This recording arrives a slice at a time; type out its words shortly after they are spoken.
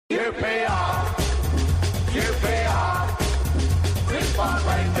QPR, QPR, Christmas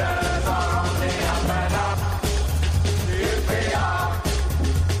Rangers are on the up and up. QPR,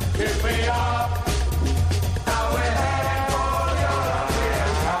 QPR, now we're heading for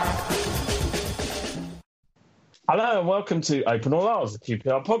European Cup. Hello and welcome to Open All Hours, the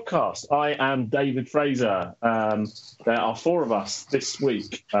QPR podcast. I am David Fraser. There are four of us this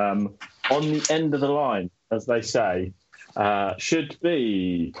week. On the end of the line, as they say, should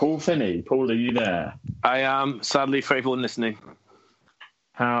be Paul Finney. Paul, are you there? I am, sadly, for everyone listening.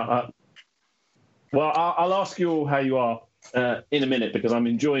 I'll ask you all how you are in a minute, because I'm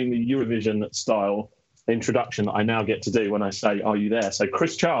enjoying the Eurovision-style introduction that I now get to do when I say, are you there? So,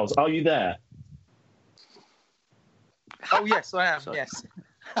 Chris Charles, are you there? Oh, yes, I am, yes.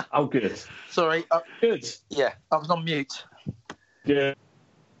 Oh, good. Sorry. Good. Yeah, I was on mute. Good.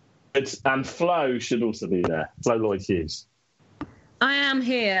 And Flo should also be there. Flo Lloyd-Hughes. I am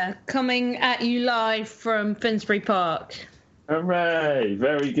here, coming at you live from Finsbury Park. Hooray!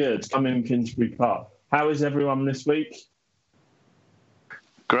 Very good. I'm in Finsbury Park. How is everyone this week?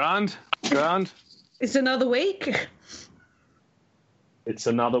 Grand. It's another week. It's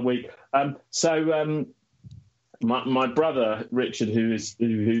another week. My brother Richard,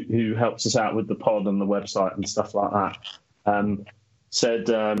 who helps us out with the pod and the website and stuff like that, said,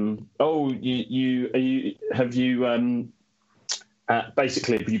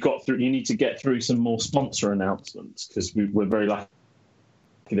 basically, you need to get through some more sponsor announcements, because we're very lucky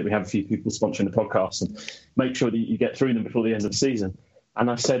that we have a few people sponsoring the podcast, and make sure that you get through them before the end of the season. And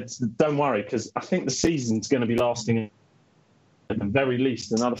I said, don't worry, because I think the season's going to be lasting at the very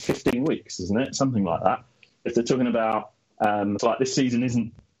least another 15 weeks, isn't it? Something like that. If they're talking about, like, this season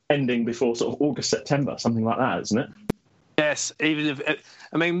isn't ending before sort of August, September, something like that, isn't it? Yes, even if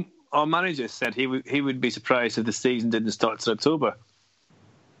our manager said he would be surprised if the season didn't start till October.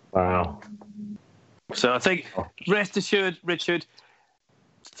 Wow. So I think, rest assured, Richard,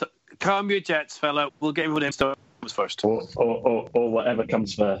 calm your jets, fella. We'll get everyone in starts first. Or whatever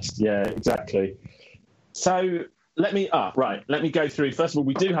comes first. Yeah, exactly. So let me go through. First of all,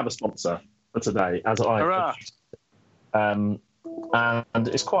 we do have a sponsor for today, Hurrah. And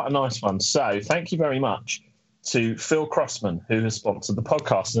it's quite a nice one. So thank you very much to Phil Crossman, who has sponsored the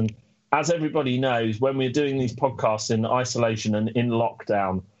podcast. And as everybody knows, when we're doing these podcasts in isolation and in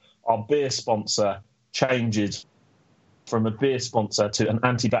lockdown, our beer sponsor changes from a beer sponsor to an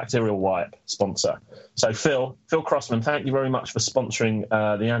antibacterial wipe sponsor. So Phil Crossman, thank you very much for sponsoring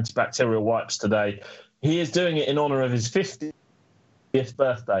the antibacterial wipes today. He is doing it in honour of his 50th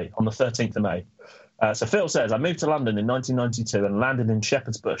birthday on the 13th of May. So Phil says, I moved to London in 1992 and landed in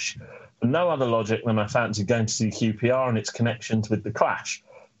Shepherd's Bush for no other logic than I fancied going to see QPR and its connections with the Clash.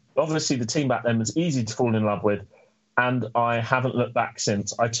 Obviously, the team back then was easy to fall in love with, and I haven't looked back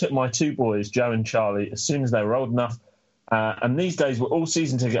since. I took my two boys, Joe and Charlie, as soon as they were old enough, and these days we're all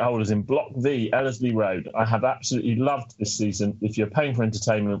season ticket holders in Block V, Ellerslie Road. I have absolutely loved this season. If you're paying for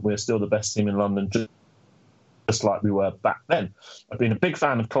entertainment, we're still the best team in London, just like we were back then. I've been a big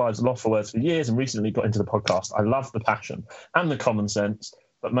fan of Clive's Loft for Words for years and recently got into the podcast. I love the passion and the common sense,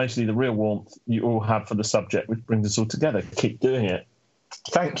 but mostly the real warmth you all have for the subject, which brings us all together. Keep doing it.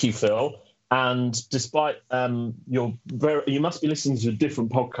 Thank you, Phil. And despite you must be listening to a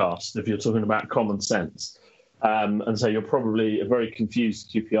different podcast if you're talking about common sense. And so you're probably a very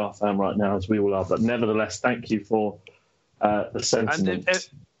confused QPR fan right now, as we all are. But nevertheless, thank you for the sentiment.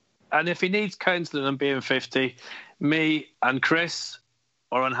 And if he needs counselling on being 50, me and Chris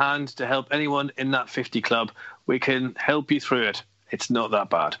are on hand to help anyone in that 50 club. We can help you through it. It's not that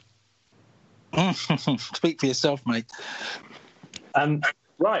bad. Speak for yourself, mate.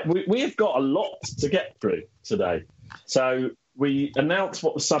 Right, we have got a lot to get through today. So we announced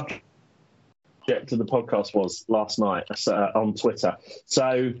what the subject of the podcast was last night on Twitter.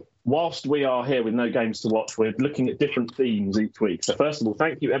 So whilst we are here with no games to watch, we're looking at different themes each week. So first of all,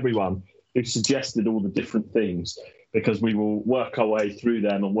 thank you everyone who suggested all the different themes, because we will work our way through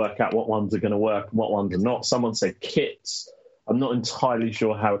them and work out what ones are going to work and what ones are not. Someone said kits. I'm not entirely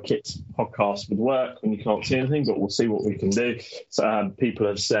sure how a kits podcast would work when you can't see anything, but we'll see what we can do. So people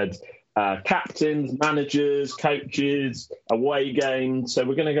have said captains, managers, coaches, away games. So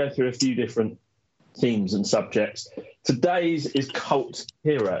we're going to go through a few different themes and subjects. Today's is cult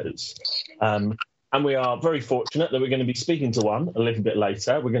heroes. And we are very fortunate that we're going to be speaking to one a little bit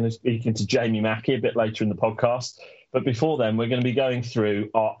later. We're going to be speaking to Jamie Mackie a bit later in the podcast. But before then, we're going to be going through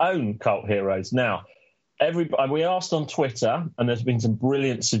our own cult heroes. Now, we asked on Twitter, and there's been some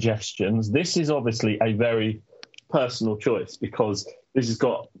brilliant suggestions. This is obviously a very personal choice, because this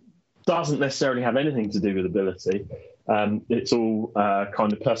doesn't necessarily have anything to do with ability. It's all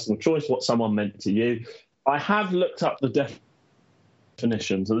kind of personal choice, what someone meant to you. I have looked up the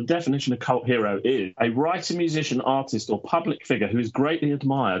definition. So the definition of cult hero is a writer, musician, artist, or public figure who is greatly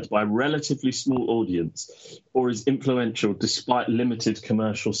admired by a relatively small audience or is influential despite limited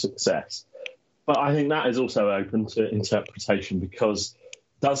commercial success. But I think that is also open to interpretation, because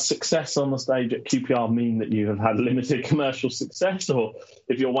does success on the stage at QPR mean that you have had limited commercial success? Or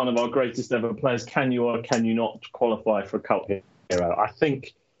if you're one of our greatest ever players, can you or can you not qualify for a cult hero? I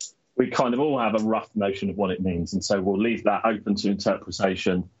think we kind of all have a rough notion of what it means, and so we'll leave that open to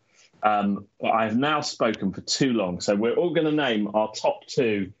interpretation. But I have now spoken for too long, so we're all going to name our top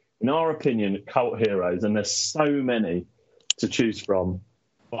 2, in our opinion, cult heroes, and there's so many to choose from.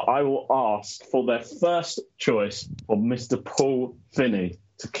 But I will ask for their first choice for Mr. Paul Finney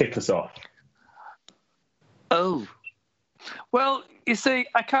to kick us off. Oh. Well, you see,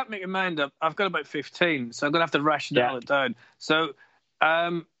 I can't make my mind up. I've got about 15, so I'm going to have to rationale it down. So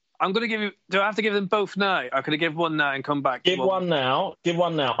I'm going to give you... Do I have to give them both now? Or can I give one now and come back? Give one now.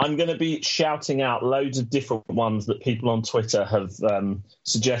 I'm going to be shouting out loads of different ones that people on Twitter have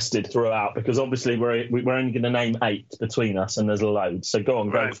suggested throughout, because obviously we're only going to name 8 between us, and there's a load. So go on,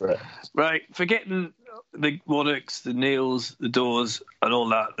 go for it. Right, forgetting the Waddocks, the Neils, the Dawes, and all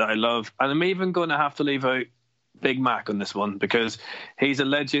that I love. And I'm even going to have to leave out Big Mac on this one, because he's a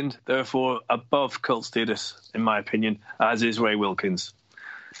legend, therefore above cult status, in my opinion, as is Ray Wilkins.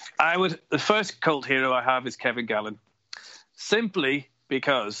 The first cult hero I have is Kevin Gallen, simply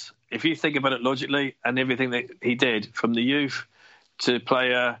because if you think about it logically and everything that he did from the youth to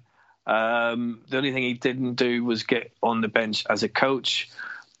player, the only thing he didn't do was get on the bench as a coach.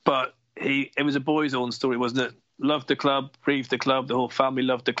 But it was a boy's own story, wasn't it? Loved the club, breathed the club, the whole family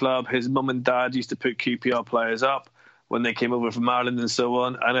loved the club. His mum and dad used to put QPR players up when they came over from Ireland and so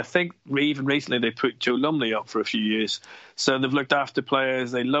on. And I think even recently they put Joe Lumley up for a few years. So they've looked after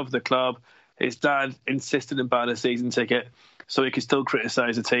players. They love the club. His dad insisted on buying a season ticket so he could still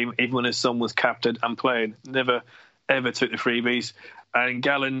criticise the team even when his son was captain and playing. Never, ever took the freebies. And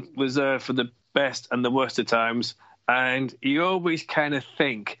Gallen was there for the best and the worst of times. And you always kind of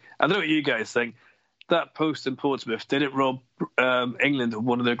think, I don't know what you guys think, that post in Portsmouth, did it rob England of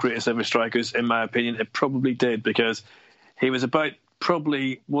one of their greatest ever strikers? In my opinion, it probably did, because he was about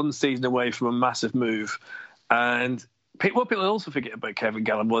probably one season away from a massive move. And what people also forget about Kevin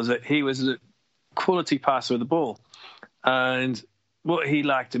Gallen was that he was a quality passer of the ball. And what he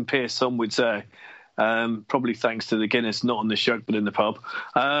lacked in pace, some would say, probably thanks to the Guinness, not on the shirt but in the pub,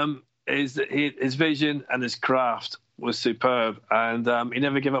 is that his vision and his craft was superb, and he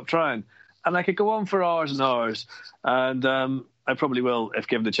never gave up trying. And I could go on for hours and hours, and I probably will if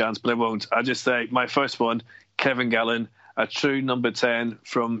given the chance, but I won't. I'll just say my first one, Kevin Gallen, a true number 10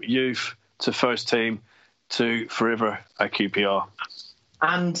 from youth to first team to forever at QPR.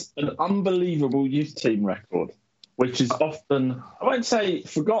 And an unbelievable youth team record, which is often, I won't say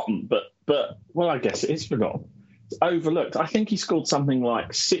forgotten, but well, I guess it is forgotten. It's overlooked. I think he scored something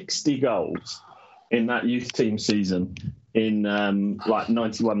like 60 goals in that youth team season in like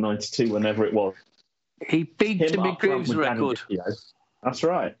 91, 92, whenever it was. He beat Jimmy Groove's record. That's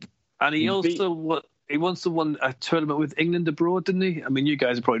right. And he once won a tournament with England abroad, didn't he? I mean, you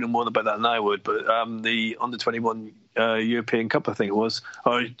guys probably know more about that than I would, but the Under-21 European Cup, I think it was,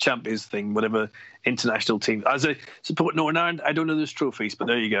 or Champions thing, whatever, international team. As a support Northern Ireland, I don't know those trophies, but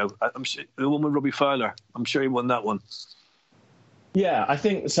there you go. I'm sure, the one with Robbie Fowler, I'm sure he won that one. Yeah, I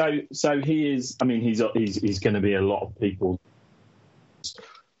think so. So he is. I mean, he's going to be a lot of people's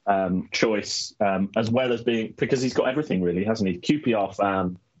choice, as well as being, because he's got everything really, hasn't he? QPR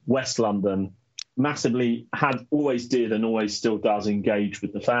fan, West London, massively always did and always still does engage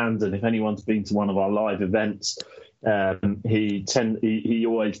with the fans. And if anyone's been to one of our live events, he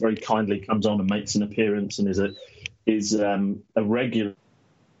always very kindly comes on and makes an appearance and is a regular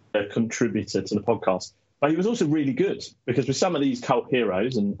contributor to the podcast. But he was also really good, because with some of these cult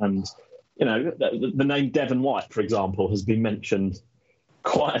heroes, and you know, the name Devon White, for example, has been mentioned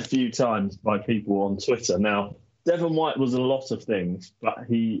quite a few times by people on Twitter. Now, Devon White was a lot of things, but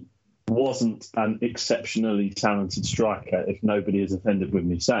he wasn't an exceptionally talented striker, if nobody is offended with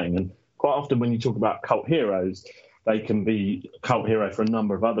me saying. And quite often when you talk about cult heroes, they can be cult hero for a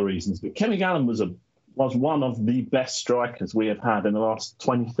number of other reasons. But Kevin Gallen was one of the best strikers we have had in the last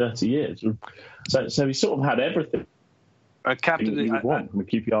 20, 30 years. So he sort of had everything. Captain, he would want from a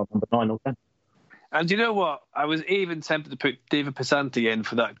QPR number 9 or 10. And you know what? I was even tempted to put David Passanti in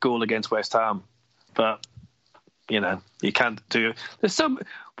for that goal against West Ham. But, you know, you can't do it.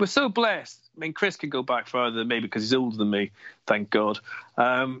 We're so blessed. I mean, Chris can go back further than me because he's older than me, thank God.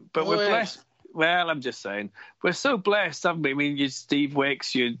 But we're blessed. Well, I'm just saying. We're so blessed, haven't we? I mean, you Steve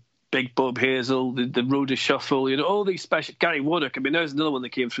Wicks, you Big Bob Hazel, the Rhoda Shuffle, all these special... Gary Waddock, I mean, there's another one that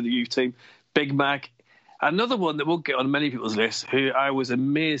came through the youth team. Big Mac. Another one that won't get on many people's lists, who I was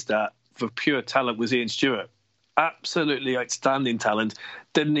amazed at for pure talent, was Ian Stewart. Absolutely outstanding talent.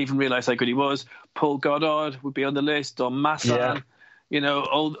 Didn't even realise how good he was. Paul Goddard would be on the list, Don Masson,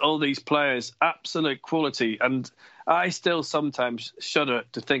 all these players, absolute quality. And I still sometimes shudder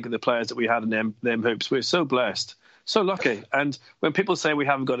to think of the players that we had in them hoops. We're so blessed, so lucky. And when people say we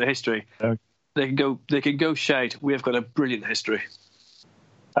haven't got a history, they can go shade. We have got a brilliant history.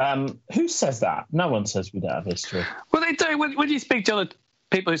 Who says that? No one says we don't have history. Well, they do. When you speak to other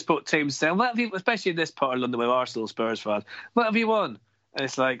people who support teams, saying, "What have you?" Especially in this part of London, with Arsenal, Spurs fans, "What have you won?" And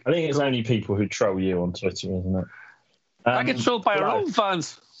it's like, I think it's only people who troll you on Twitter, isn't it? I get trolled by our Flo. own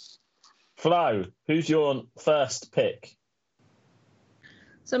fans. Flo, who's your first pick?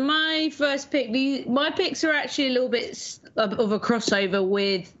 So my first pick, my picks are actually a little bit of a crossover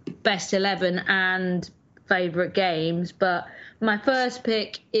with best 11 and favourite games, but my first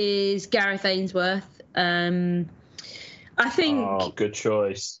pick is Gareth Ainsworth. I think. Oh, good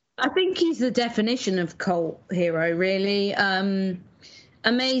choice. I think he's the definition of cult hero, really.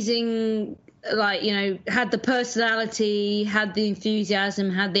 Amazing, had the personality, had the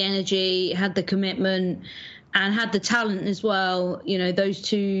enthusiasm, had the energy, had the commitment, and had the talent as well. Those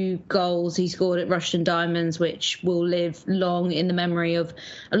 2 goals he scored at Rushden Diamonds, which will live long in the memory of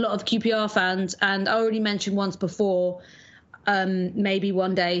a lot of QPR fans. And I already mentioned once before, maybe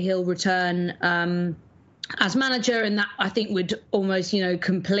one day he'll return as manager, and that I think would almost,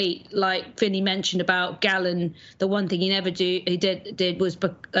 complete, like Finney mentioned about Gallen. The one thing he did was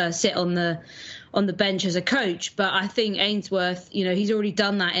sit on the bench as a coach. But I think Ainsworth, he's already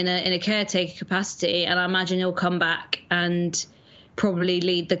done that in a caretaker capacity, and I imagine he'll come back and probably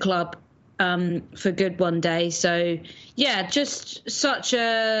lead the club for good one day. So yeah, just such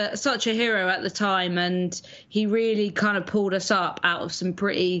a hero at the time, and he really kind of pulled us up out of some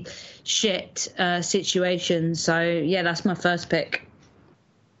pretty shit situations. So yeah, that's my first pick.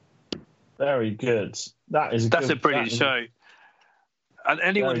 Very good. That's a brilliant show. And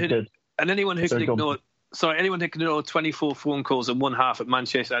anyone who can ignore 24 phone calls and one half at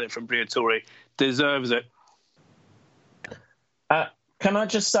Manchester United from Briatore deserves it. Can I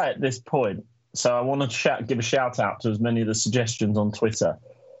just say at this point, so I want to give a shout out to as many of the suggestions on Twitter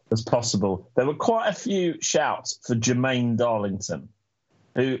as possible. There were quite a few shouts for Jermaine Darlington,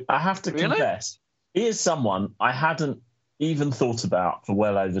 who I have to confess, he is someone I hadn't even thought about for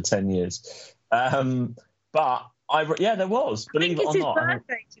well over 10 years. But there was, believe it or not. It's his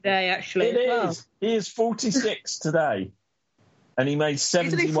birthday today, actually. It is. He is 46 today. And he made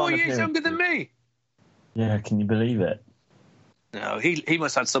 71 Isn't he 4 years appearances. younger than me? Yeah, can you believe it? No, he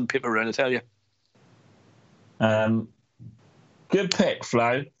must have some people around, I tell you. Good pick,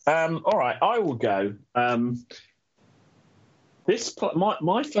 Flo. All right, I will go. My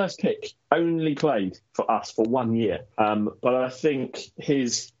first pick only played for us for 1 year, but I think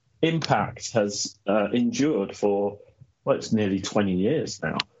his impact has endured for, it's nearly 20 years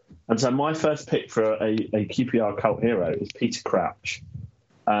now. And so my first pick for a QPR cult hero is Peter Crouch.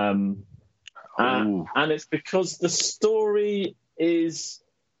 And it's because the story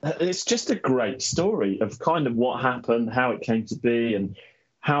it's just a great story of kind of what happened, how it came to be, and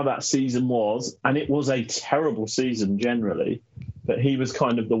how that season was. And it was a terrible season generally, but he was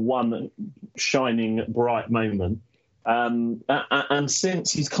kind of the one shining bright moment. And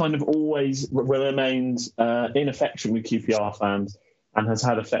since he's kind of always remained in affection with QPR fans and has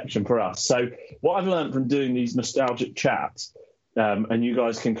had affection for us. So what I've learned from doing these nostalgic chats, and you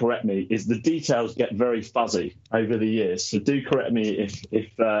guys can correct me, is the details get very fuzzy over the years. So do correct me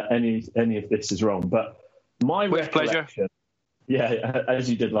if any of this is wrong. But my recollection, yeah, as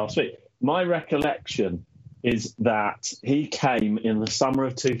you did last week, my recollection is that he came in the summer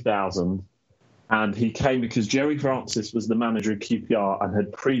of 2000, and he came because Jerry Francis was the manager of QPR and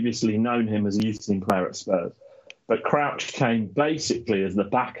had previously known him as a youth team player at Spurs. But Crouch came basically as the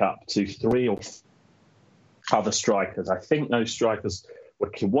backup to 3 or 4 other strikers. I think those strikers were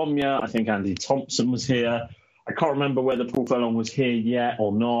Kiwomya. I think Andy Thompson was here. I can't remember whether Paul Furlong was here yet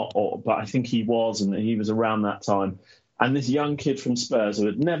or not, but I think he was, and he was around that time. And this young kid from Spurs who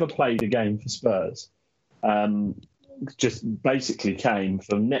had never played a game for Spurs just basically came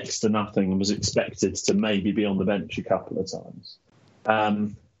from next to nothing and was expected to maybe be on the bench a couple of times.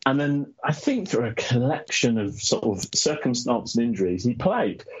 And then I think through a collection of sort of circumstance and injuries, he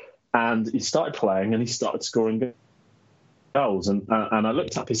played. And he started playing and he started scoring goals. And I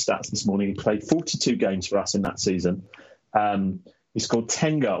looked up his stats this morning. He played 42 games for us in that season. He scored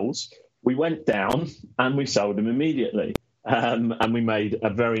 10 goals. we went down and we sold him immediately. And we made a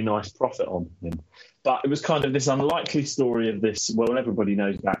very nice profit on him. But it was kind of this unlikely story of this, well, everybody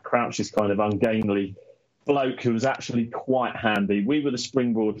knows about Crouch's kind of ungainly bloke who was actually quite handy. We were the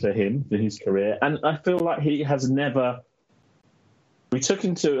springboard for him, for his career. And I feel like he has never... We took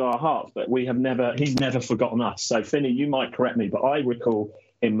him to our hearts, but he's never forgotten us. So, Finney, you might correct me, but I recall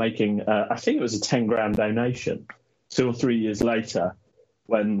him making, I think it was a 10 grand donation 2 or 3 years later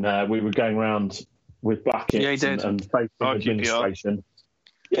when we were going around with buckets and facing administration.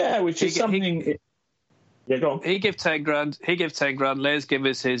 Yeah, which is something... Yeah, go on. He gave 10 grand. Les gave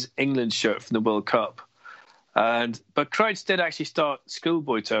us his England shirt from the World Cup. But Crouch did actually start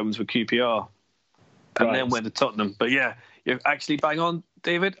schoolboy terms with QPR and then went to Tottenham. But yeah, you're actually bang on,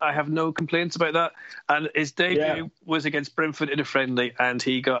 David. I have no complaints about that. And his debut was against Brentford in a friendly, and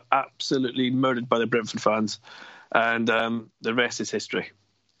he got absolutely murdered by the Brentford fans. And the rest is history.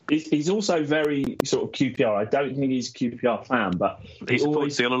 He's also very sort of QPR. I don't think he's a QPR fan, but he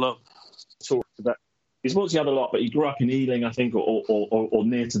supports the other lot. He supports the other lot, but he grew up in Ealing, I think, or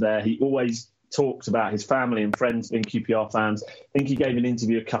near to there. He always talks about his family and friends being QPR fans. I think he gave an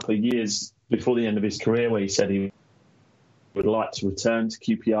interview a couple of years before the end of his career where he said he would like to return to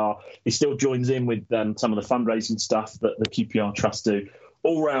QPR. He still joins in with some of the fundraising stuff that the QPR Trust do.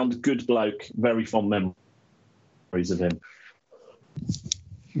 All-round good bloke, very fond memories of him.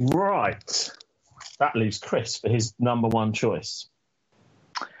 Right. That leaves Chris for his number one choice.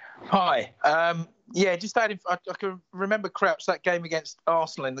 Hi. Just adding, I can remember Crouch, that game against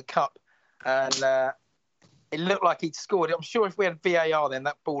Arsenal in the Cup, and it looked like he'd scored. I'm sure if we had VAR then,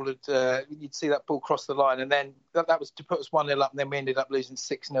 that ball you'd see that ball cross the line, and then that was to put us 1-0 up, and then we ended up losing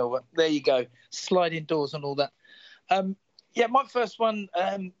 6-0. But there you go, sliding doors and all that. My first one,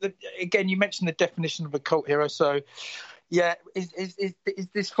 again, you mentioned the definition of a cult hero, so... Yeah, is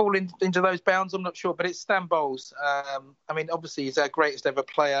this falling into those bounds? I'm not sure, but it's Stan Bowles. I mean, obviously, he's our greatest ever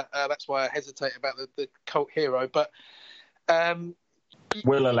player. That's why I hesitate about the cult hero. But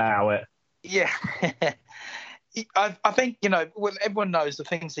we'll allow it. Yeah, I think everyone knows the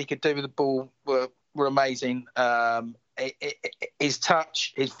things he could do with the ball were amazing. His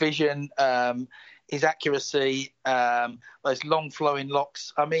touch, his vision, his accuracy, those long flowing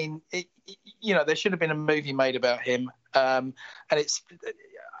locks. I mean, there should have been a movie made about him. And it's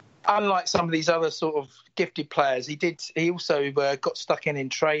unlike some of these other sort of gifted players. He also got stuck in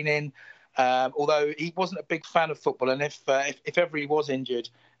training, although he wasn't a big fan of football. And if ever he was injured,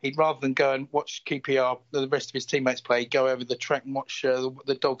 he'd rather than go and watch QPR, the rest of his teammates play, go over the track and watch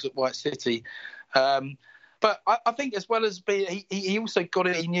the Dogs at White City. But I think as well as he also got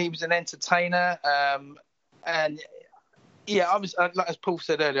it. He knew he was an entertainer, and I was, as Paul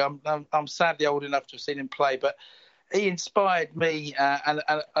said earlier, I'm sadly old enough to have seen him play, but he inspired me and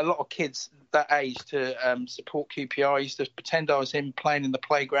a lot of kids that age to support QPR. I used to pretend I was him playing in the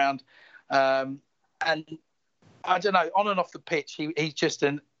playground, and I don't know, on and off the pitch, he's just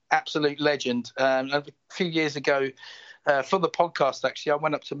an absolute legend. A few years ago, for the podcast, actually, I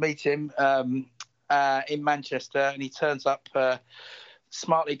went up to meet him in Manchester, and he turns up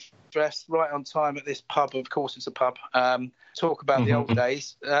smartly dressed, right on time at this pub. Of course, it's a pub. Talk about the old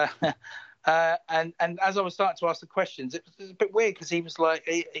days. And as I was starting to ask the questions, it was a bit weird because he was like,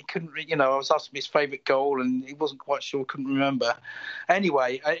 he couldn't, I was asking his favourite goal and he wasn't quite sure, couldn't remember.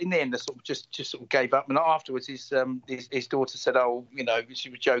 Anyway, in the end, I sort of just sort of gave up. And afterwards, his daughter said, she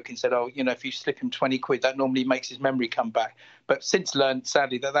was joking, said, if you slip him 20 quid, that normally makes his memory come back. But since learned,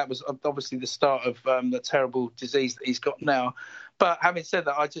 sadly, that was obviously the start of the terrible disease that he's got now. But having said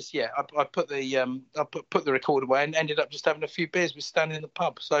that, I put the record away and ended up just having a few beers with Stan in the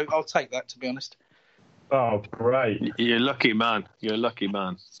pub. So I'll take that, to be honest. Oh, great! You're a lucky man.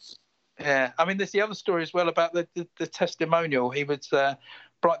 Yeah, I mean, there's the other story as well about the testimonial. He was the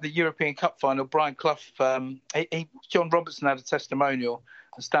European Cup final. Brian Clough, John Robertson had a testimonial,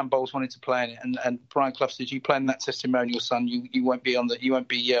 and Stan Bowles wanted to play in it, and Brian Clough said, "You play in that testimonial, son. You won't be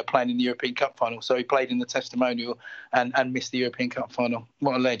playing in the European Cup final." So he played in the testimonial and missed the European Cup final.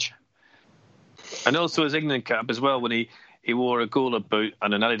 What a ledge! And also his England cap as well, when he wore a Gola boot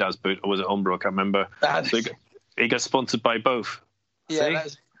and an Adidas boot, or was it Umbro? I can't remember. So he got sponsored by both. Yeah,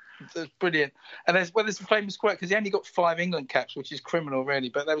 that's brilliant. And there's a famous quote, because he only got 5 England caps, which is criminal, really.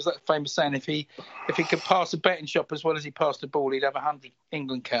 But there was that famous saying, if he could pass a betting shop as well as he passed the ball, he'd have 100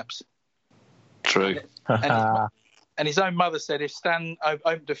 England caps. True. And his own mother said, if Stan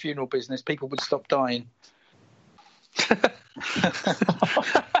opened a funeral business, people would stop dying. There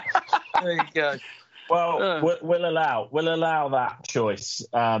you go. Well, we'll allow that choice.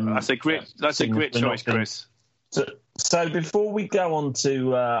 That's a great choice, Chris. So before we go on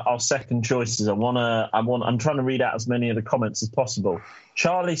to our second choices, I'm trying to read out as many of the comments as possible.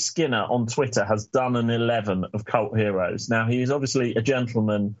 Charlie Skinner on Twitter has done an 11 of cult heroes. Now, he is obviously a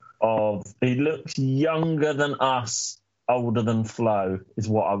gentleman he looks younger than us, older than Flo, is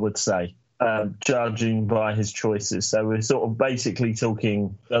what I would say, judging by his choices. So we're sort of basically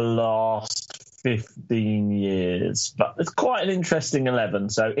talking the last 15 years. But it's quite an interesting 11.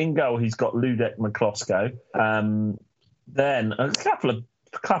 So in goal, he's got Ludek McCloskey. Then a couple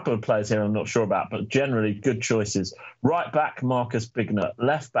of players here I'm not sure about, but generally good choices. Right back, Marcus Bignut.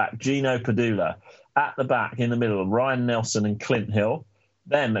 Left back, Gino Padula. At the back, in the middle, Ryan Nelson and Clint Hill.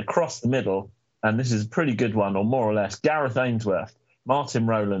 Then across the middle, and this is a pretty good one, or more or less, Gareth Ainsworth, Martin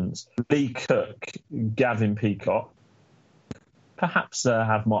Rowlands, Lee Cook, Gavin Peacock. Perhaps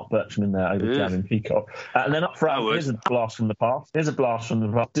have Mark Bircham in there over Gavin Peacock. And then up front, here's a blast from the past.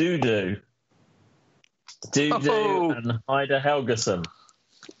 Dudu. And Ida Helgeson.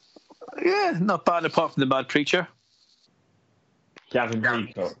 Yeah, not bad apart from the bad preacher. Gavin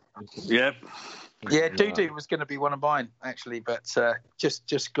Peacock. Yep. Yeah, Dudu was going to be one of mine, actually, but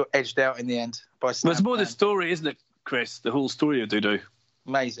just got edged out in the end by Sam. Well, it's more the story, isn't it, Chris? The whole story of Dudu.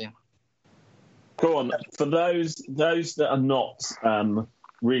 Amazing. Go on. For those that are not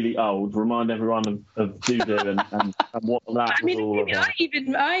really old, remind everyone of Dudu and what that was all about. I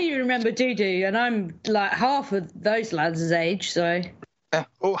even remember Dudu, and I'm like half of those lads' age, so...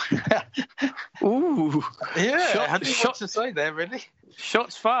 Ooh. Yeah, I didn't know what to say there, really.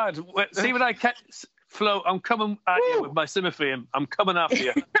 Shots fired. See when I catch Flo, I'm coming at you with my symmetry. I'm coming after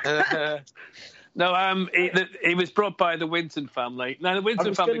you. No, he was brought by the Winton family. Now the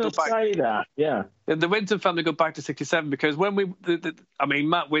Winton family go back. Say that, yeah. The Winton family go back to '67 because when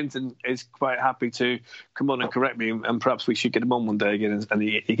Matt Winton is quite happy to come on and correct me, and perhaps we should get him on one day again, and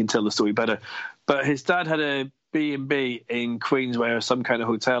he can tell the story better. But his dad had a B&B in Queensway or some kind of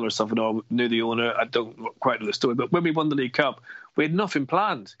hotel or something, or knew the owner. I don't quite know the story, but when we won the League Cup, we had nothing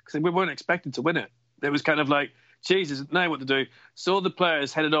planned because we weren't expecting to win it. It was kind of like, Jesus, now what to do? So the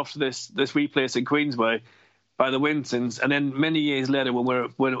players headed off to this wee place in Queensway by the Wintons, and then many years later, when we're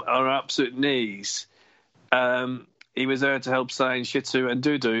on our absolute knees, he was there to help sign Shitsu and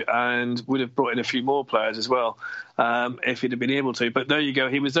Dudu, and would have brought in a few more players as well if he'd have been able to. But there you go.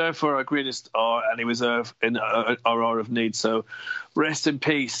 He was there for our greatest hour, and he was there in our hour of need. So rest in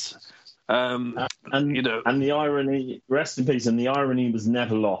peace. And the irony, rest in peace, and the irony was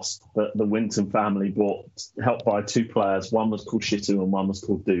never lost that the Winton family bought, helped by two players. One was called Shittu and one was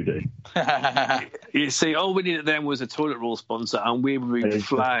called Dudu. You see, all we needed then was a toilet roll sponsor, and we would be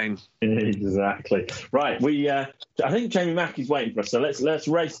flying. Exactly. Right. I think Jamie Mackey's waiting for us, so let's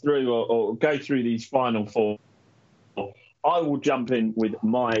race through or go through these final four. I will jump in with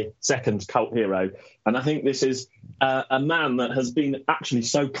my second cult hero, and I think this is a man that has been actually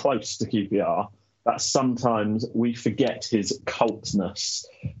so close to QPR that sometimes we forget his cultness.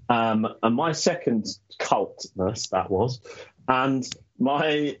 And my second cultness, that was. And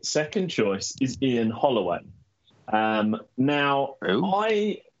my second choice is Ian Holloway. Now,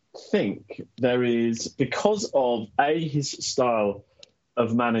 I think there is, because of, his style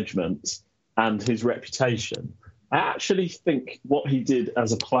of management and his reputation, I actually think what he did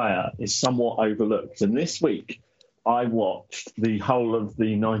as a player is somewhat overlooked. And this week, I watched the whole of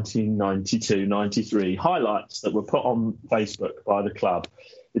the 1992-93 highlights that were put on Facebook by the club.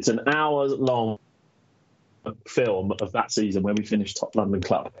 It's an hour-long film of that season where we finished top London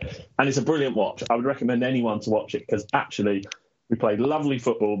club. And it's a brilliant watch. I would recommend anyone to watch it because actually we played lovely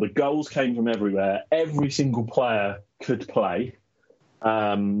football. The goals came from everywhere. Every single player could play.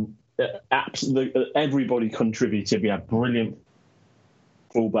 Absolutely, everybody contributed. We had brilliant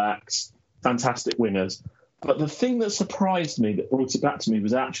fullbacks, fantastic wingers. But the thing that surprised me, that brought it back to me,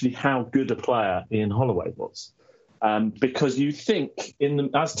 was actually how good a player Ian Holloway was. Because you think,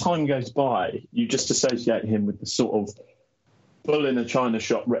 as time goes by, you just associate him with the sort of bull in a china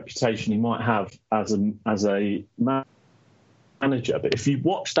shop reputation he might have as a manager. But if you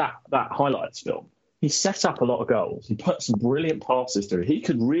watch that highlights film, he set up a lot of goals. He put some brilliant passes through. He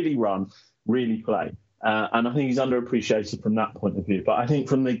could really run, really play. And I think he's underappreciated from that point of view. But I think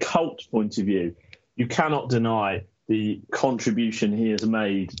from the cult point of view, you cannot deny the contribution he has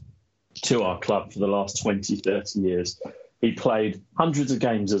made to our club for the last 20, 30 years. He played hundreds of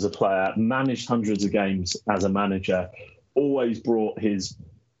games as a player, managed hundreds of games as a manager, always brought his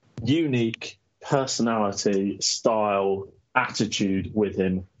unique personality, style, attitude with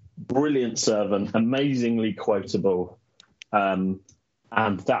him. Brilliant servant, amazingly quotable. And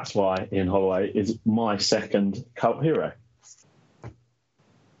that's why Ian Holloway is my second cult hero.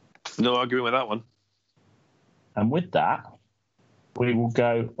 No arguing with that one. And with that, we will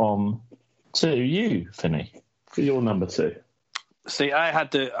go on to you, Finney, for your number 2. See, I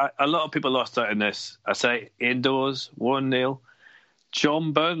had to. A lot of people lost out in this. I say indoors, 1-0.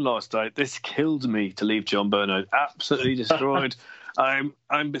 John Byrne lost out. This killed me to leave John Byrne out. Absolutely destroyed.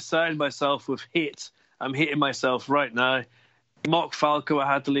 I'm beside myself with hate. I'm hitting myself right now. Mock Falco,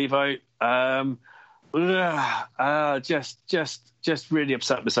 I had to leave out. Just really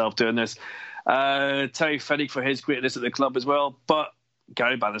upset myself doing this. Terry Fenwick for his greatness at the club as well. But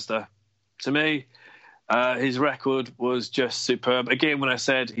Gary Bannister, to me, his record was just superb. Again, when I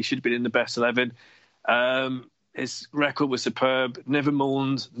said he should have been in the best 11, his record was superb. Never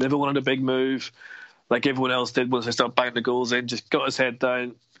moaned, never wanted a big move like everyone else did once they started banging the goals in. Just got his head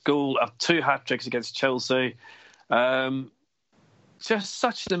down. Goal, 2 hat-tricks against Chelsea. Just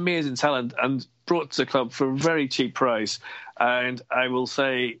such an amazing talent and brought to the club for a very cheap price. And I will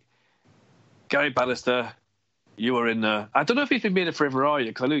say, Gary Bannister, you are in there. I don't know if he's been made it forever, are you?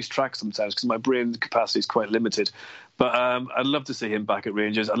 Because I lose track sometimes because my brain capacity is quite limited. But I'd love to see him back at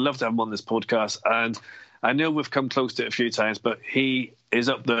Rangers. I'd love to have him on this podcast. And I know we've come close to it a few times, but he is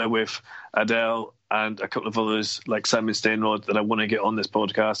up there with Adele and a couple of others like Simon Steinrod that I want to get on this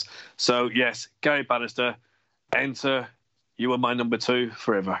podcast. So, yes, Gary Bannister, enter. You are my number 2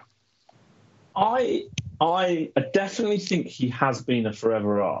 forever. I definitely think he has been a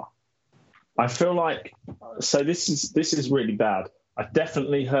forever R. I feel like, so this is really bad. I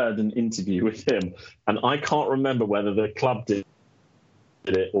definitely heard an interview with him, and I can't remember whether the club did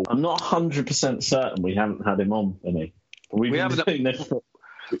it. Or, I'm not 100% certain we haven't had him on, Vinny. We haven't.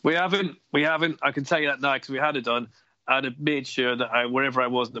 We haven't. I can tell you that now because we had it done. I'd have made sure that wherever I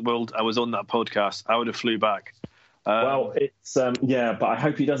was in the world, I was on that podcast. I would have flew back. Well, it's but I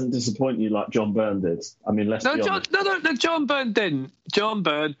hope he doesn't disappoint you like John Byrne did. I mean, let's be honest. No, John Byrne didn't. John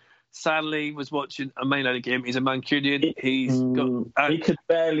Byrne sadly was watching a Man United game. He's a Mancunian. He could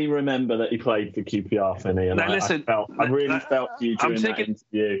barely remember that he played for QPR, Finney. And I really felt you during that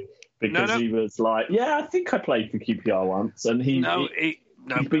interview because he was like, "Yeah, I think I played for QPR once," and he's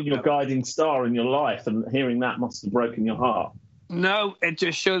been your guiding star in your life, and hearing that must have broken your heart. No, it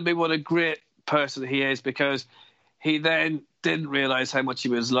just showed me what a great person he is because he then didn't realise how much he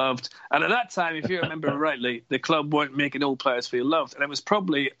was loved. And at that time, if you remember rightly, the club weren't making all players feel loved. And it was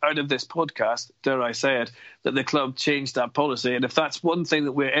probably out of this podcast, dare I say it, that the club changed that policy. And if that's one thing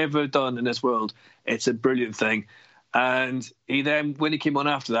that we're ever done in this world, it's a brilliant thing. And he then, when he came on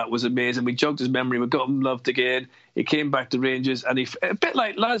after that, was amazing. We jogged his memory. We got him loved again. He came back to Rangers, and a bit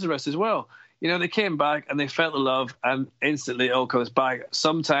like Lazarus as well. You know, they came back and they felt the love, and instantly it all comes back.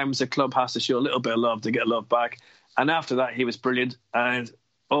 Sometimes the club has to show a little bit of love to get love back. And after that, he was brilliant and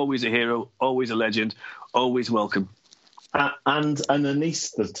always a hero, always a legend, always welcome. And an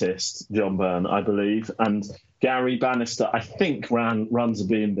anaesthetist, John Byrne, I believe, and Gary Bannister, I think, runs a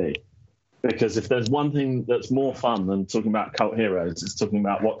B&B. Because if there's one thing that's more fun than talking about cult heroes, it's talking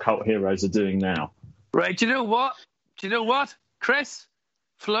about what cult heroes are doing now. Right, do you know what? Chris?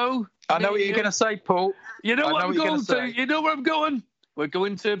 Flo? I know what you're going to say, Paul. You know what I'm going to? You know where I'm going? We're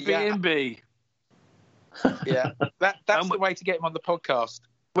going to B&B. Yeah, that's the way to get him on the podcast.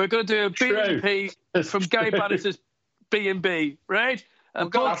 We're going to do a B&B from Gary Bannister's B&B, right? And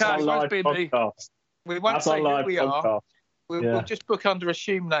podcast was B&B. We won't say who we are. We'll just book under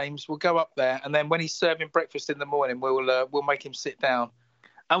assumed names. We'll go up there, and then when he's serving breakfast in the morning, we'll make him sit down.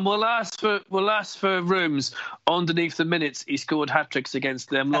 And we'll ask for rooms underneath the minutes he scored hat-tricks against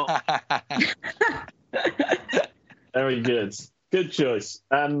them lot. Very good. Good choice.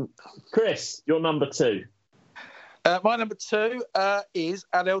 Chris, your number 2. My number 2 is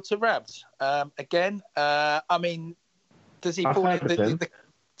Adel Taarabt. Again, I mean, does he fall in the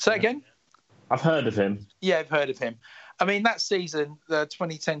say again? I've heard of him. Yeah, I've heard of him. I mean, that season,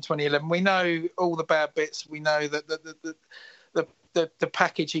 2010-2011, we know all the bad bits. We know that the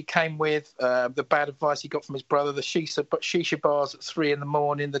package he came with, the bad advice he got from his brother, the shisha bars at 3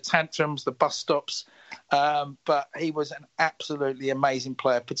 a.m, the tantrums, the bus stops. But he was an absolutely amazing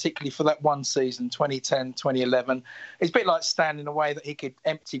player, particularly for that one season, 2010-2011. It's a bit like Stan in a way that he could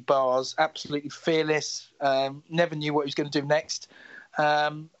empty bars, absolutely fearless, never knew what he was going to do next.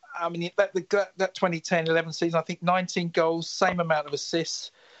 I mean, that 2010-11 season, I think 19 goals, same amount of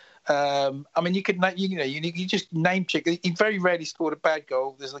assists. I mean, you just name check. He very rarely scored a bad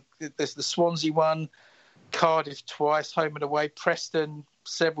goal. There's the Swansea one, Cardiff twice, home and away, Preston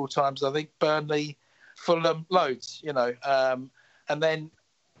several times, I think, Burnley, Fulham, loads, and then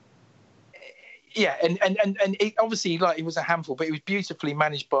and it, obviously, like, he was a handful, but he was beautifully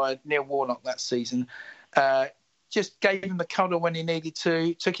managed by Neil Warnock that season. just gave him the cuddle when he needed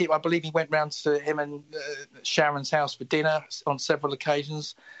to. Took him, I believe he went round to him and Sharon's house for dinner on several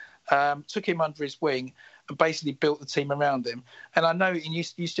occasions. Took him under his wing and basically built the team around him. And I know he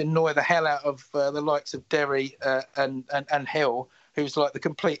used to annoy the hell out of the likes of Derry and Hill, who's like the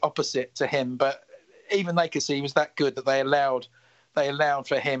complete opposite to him. But even they could see he was that good that they allowed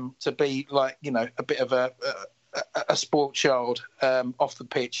for him to be like, you know, a bit of a sport child off the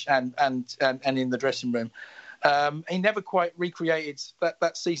pitch and in the dressing room. He never quite recreated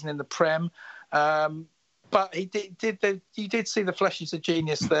that season in the Prem, but he did see the flashes of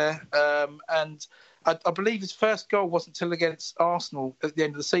genius there. And I believe his first goal wasn't till against Arsenal at the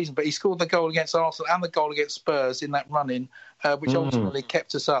end of the season, but he scored the goal against Arsenal and the goal against Spurs in that run-in, which ultimately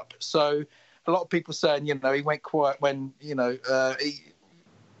kept us up. So a lot of people saying, you know, he went quiet when, in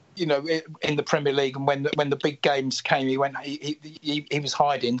the Premier League, and when the big games came, he was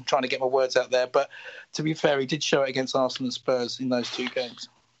hiding, trying to get my words out there. But to be fair, he did show it against Arsenal and Spurs in those two games.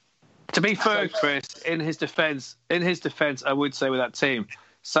 To be fair, Chris, in his defence, I would say with that team,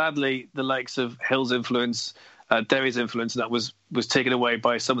 sadly, the likes of Hill's influence, Derry's influence, that was taken away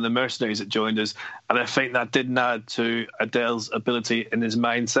by some of the mercenaries that joined us, and I think that didn't add to Adele's ability and his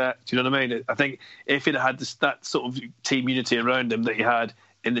mindset. Do you know what I mean? I think if he'd had that sort of team unity around him that he had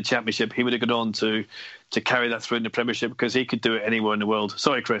in the Championship, he would have gone on to carry that through in the Premiership, because he could do it anywhere in the world.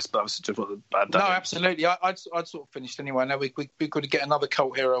 Sorry, Chris, but I was just bad. No, absolutely. I'd sort of finished anyway. I know we could get another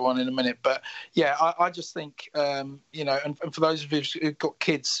cult hero on in a minute, but yeah, I just think and for those of you who've got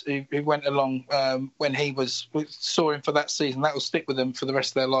kids who went along when he saw him for that season, that will stick with them for the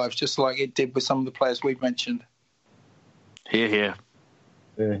rest of their lives, just like it did with some of the players we've mentioned. Hear.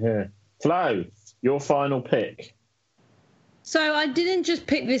 Flo, your final pick. So I didn't just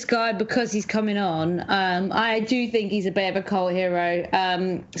pick this guy because he's coming on. I do think he's a bit of a cult hero.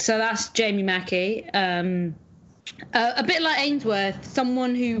 So that's Jamie Mackie. A bit like Ainsworth,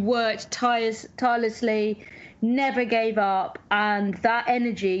 someone who worked tirelessly, never gave up, and that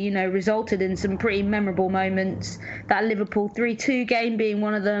energy, resulted in some pretty memorable moments. That Liverpool 3-2 game being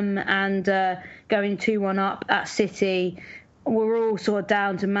one of them, and going 2-1 up at City. We're all sort of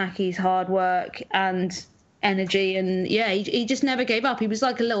down to Mackie's hard work and energy, and he just never gave up. He was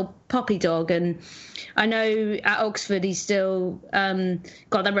like a little puppy dog, and I know at Oxford he's still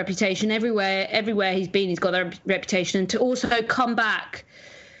got that reputation. Everywhere he's been, he's got that reputation, and to also come back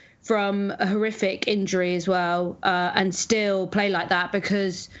from a horrific injury as well, and still play like that,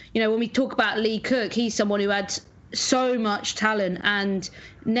 because when we talk about Lee Cook, he's someone who had so much talent and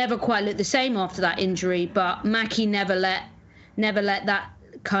never quite looked the same after that injury, but Mackie never let that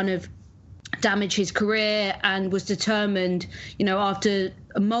kind of damage his career, and was determined, after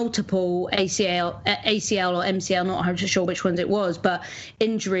multiple ACL or MCL, not sure which ones it was, but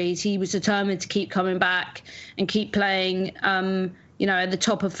injuries, he was determined to keep coming back and keep playing, at the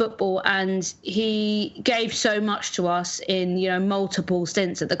top of football. And he gave so much to us in, multiple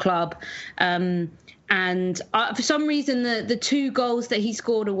stints at the club. And for some reason, the two goals that he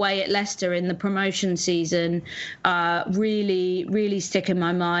scored away at Leicester in the promotion season really, really stick in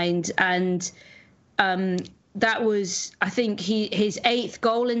my mind. And that was, I think, his 8th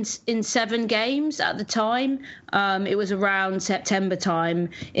goal in 7 games at the time. It was around September time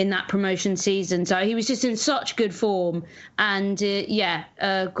in that promotion season. So he was just in such good form. And,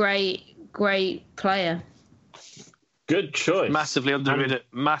 a great player. Good choice. Massively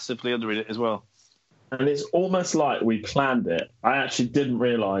underrated as well. And it's almost like we planned it. I actually didn't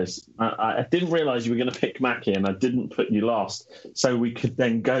realise. I didn't realise you were going to pick Mackie, and I didn't put you last, so we could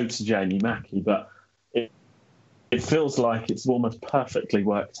then go to Jamie Mackie. But it feels like it's almost perfectly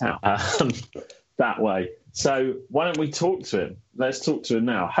worked out that way. So why don't we talk to him? Let's talk to him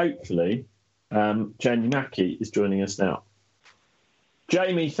now. Hopefully, Jamie Mackie is joining us now.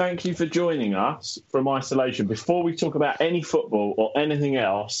 Jamie, thank you for joining us from isolation. Before we talk about any football or anything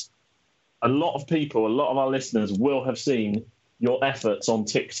else, a lot of our listeners will have seen your efforts on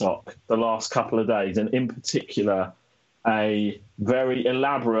TikTok the last couple of days, and in particular, a very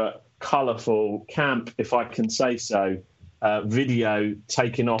elaborate, colourful camp, if I can say so, video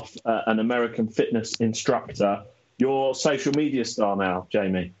taking off an American fitness instructor. You're social media star now,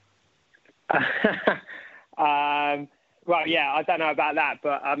 Jamie. Well, yeah, I don't know about that,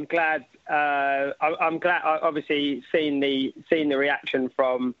 but I'm glad. I'm glad. Obviously, seen the reaction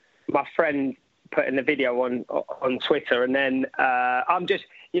from my friend putting the video on Twitter, and then I'm just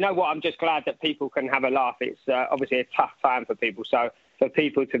glad that people can have a laugh. It's obviously a tough time for people, so for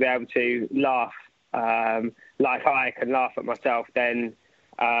people to be able to laugh like I can laugh at myself, then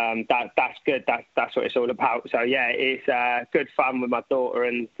that's good. That's what it's all about. So yeah, it's good fun with my daughter,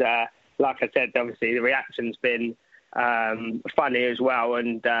 and like I said, obviously the reaction's been funny as well.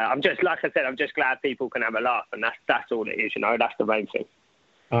 And I'm just, like I said, I'm just glad people can have a laugh, and that's all it is, you know. That's the main thing.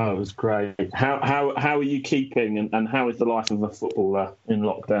 Oh, it was great. How are you keeping, and how is the life of a footballer in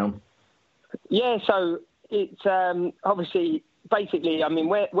lockdown? Yeah, so it's obviously, basically, I mean,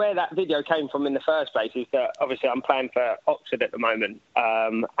 where that video came from in the first place is that obviously I'm playing for Oxford at the moment,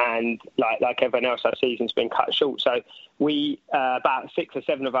 and like everyone else, our season's been cut short. So we, about 6 or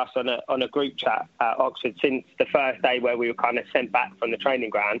 7 of us on a group chat at Oxford, since the first day where we were kind of sent back from the training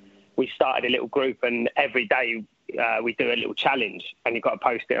ground, we started a little group, and every day we do a little challenge, and you've got to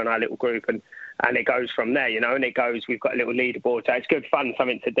post it on our little group, and it goes from there, you know, and it goes, we've got a little leaderboard, so it's good fun,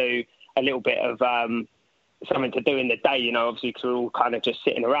 something to do, a little bit of something to do in the day, you know, obviously, because we're all kind of just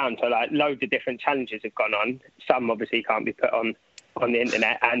sitting around, so like loads of different challenges have gone on. Some obviously can't be put on the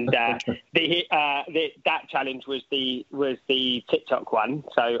internet, and that challenge was the TikTok one,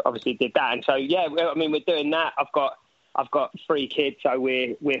 so obviously did that, and so yeah, I mean, we're doing that. I've got 3 kids, so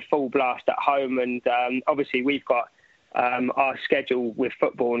we're full blast at home, and obviously we've got our schedule with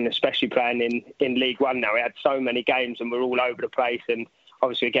football, and especially playing in League One now. We had so many games, and we're all over the place, and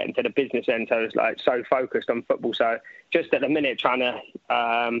obviously we're getting to the business end, so it's like so focused on football. So just at the minute, trying to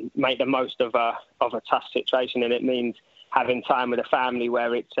make the most of a tough situation, and it means having time with the family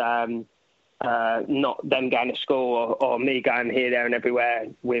where it's not them going to school or me going here, there, and everywhere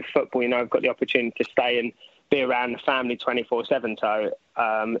with football. You know, I've got the opportunity to stay and be around the family 24/7, so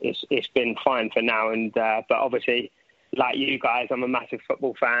it's been fine for now. And but obviously, like you guys, I'm a massive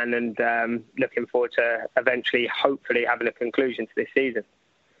football fan, and looking forward to eventually, hopefully, having a conclusion to this season.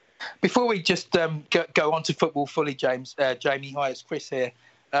 Before we just go on to football fully, Jamie, hi, it's Chris here.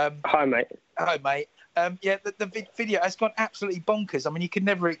 Hi, mate. Hi, mate. Yeah, the video has gone absolutely bonkers. I mean, you could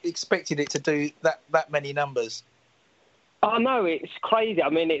never expected it to do that many numbers. Oh no, it's crazy. I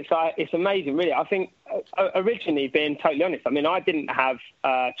mean, it's amazing, really. I think originally, being totally honest, I mean, I didn't have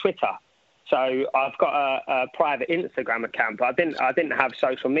Twitter, so I've got a private Instagram account, but I didn't have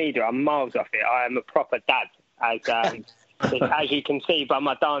social media. I'm miles off it. I am a proper dad, as you can see by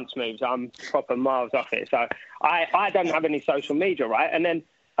my dance moves. I'm proper miles off it. So I don't have any social media, right? And then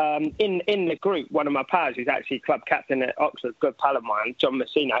in the group, one of my pals, who's actually club captain at Oxford, good pal of mine, John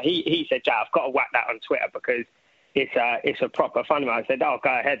Messina, he said, "Jack, I've got to whack that on Twitter because it's a proper fun one." I said, "Oh, go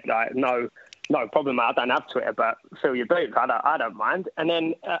ahead, like no problem. I don't have Twitter, but fill your boots. I don't mind." And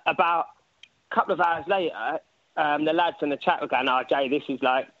then about a couple of hours later, the lads in the chat were going, "Oh, Jay, this is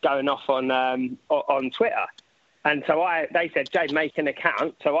like going off on Twitter." And so they said, "Jay, make an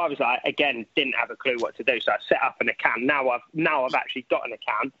account." So I was like, again, didn't have a clue what to do. So I set up an account. Now I've actually got an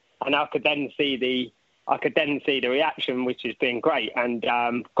account, and I could then see the reaction, which has been great, and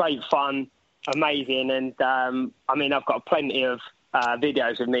great fun. Amazing, and I mean, I've got plenty of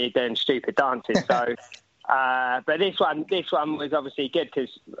videos of me doing stupid dances. So, but this one was obviously good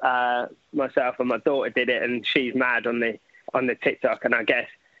because myself and my daughter did it, and she's mad on the TikTok. And I guess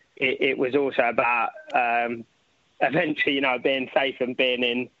it was also about eventually, you know, being safe and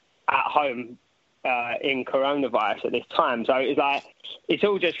being at home in coronavirus at this time. So it's like it's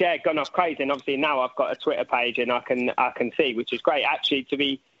all just gone off crazy. And obviously now I've got a Twitter page, and I can see, which is great. Actually, to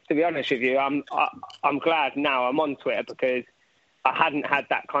be honest with you, I'm glad now I'm on Twitter because I hadn't had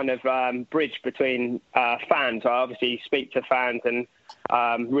that kind of bridge between fans. I obviously speak to fans and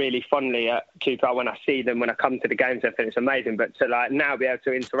really fondly at QPR when I see them, when I come to the games. I think it's amazing. But to like now be able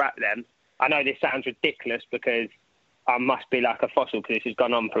to interact with them, I know this sounds ridiculous because I must be like a fossil because this has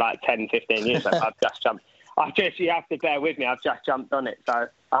gone on for like 10, 15 years. You have to bear with me. I've just jumped on it. So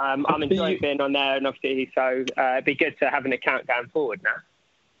I'm enjoying being on there, and obviously, so it'd be good to have an account going forward now.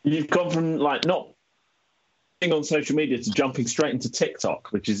 You've gone from like not being on social media to jumping straight into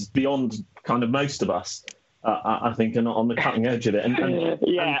TikTok, which is beyond kind of most of us, I think, are not on the cutting edge of it.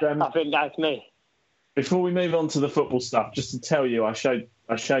 I think that's me. Before we move on to the football stuff, just to tell you, I showed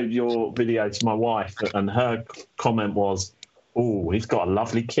your video to my wife, and her comment was, "Oh, he's got a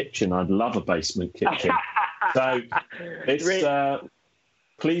lovely kitchen. I'd love a basement kitchen." So it's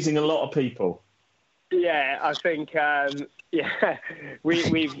pleasing a lot of people. Yeah, I think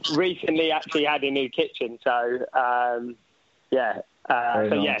we've recently actually had a new kitchen, so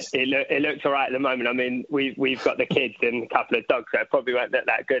it looks all right at the moment. I mean, we've got the kids and a couple of dogs, so it probably won't look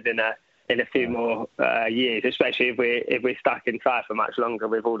that good in a few more years, especially if we're stuck inside for much longer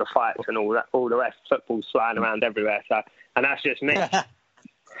with all the fights and all the rest. Football's flying around everywhere, so and that's just me.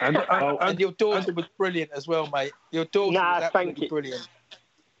 And your daughter was brilliant as well, mate. Your daughter was absolutely brilliant.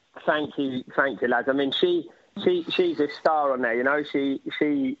 Thank you, lads. I mean, she's a star on there. You know,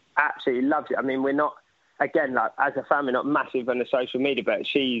 she absolutely loves it. I mean, we're not, again, like as a family, not massive on the social media, but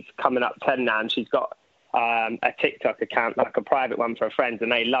she's coming up 10 now, and she's got a TikTok account, like a private one for friends,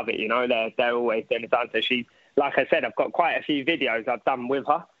 and they love it. You know, they're always doing the dance. So she, like I said, I've got quite a few videos I've done with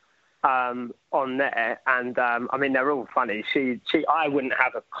her on there, and I mean they're all funny. I wouldn't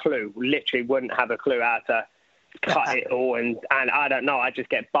have a clue, literally wouldn't have a clue how to cut it all, and I don't know. I just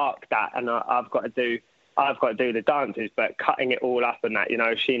get barked at, and I've got to do the dances, but cutting it all up and that, you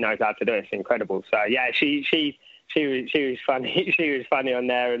know, she knows how to do it. It's incredible. So yeah, she was funny. She was funny on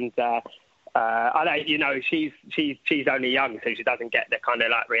there, and I don't, you know, she's only young, so she doesn't get the kind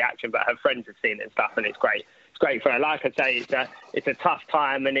of like reaction, but her friends have seen it and stuff, and it's great. It's great for her. Like I say, it's a tough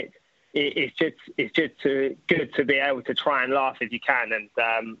time, and it's just good to be able to try and laugh if you can, and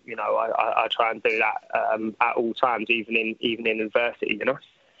you know, I try and do that at all times, even in adversity, you know.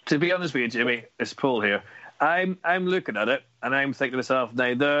 To be honest with you, Jimmy, it's Paul here. I'm looking at it and I'm thinking to myself,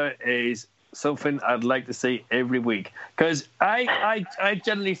 now there is something I'd like to see every week, because I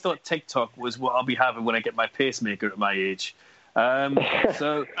generally thought TikTok was what I'll be having when I get my pacemaker at my age.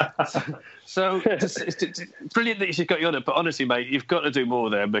 So it's brilliant that she's got you on it, but honestly, mate, you've got to do more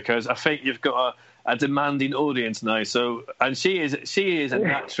there, because I think you've got a demanding audience now. So, and she is a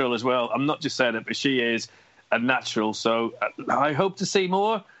natural as well. I'm not just saying it, but she is a natural. So I hope to see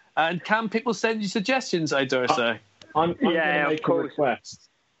more. And can people send you suggestions, I dare say? I'm going to make a request.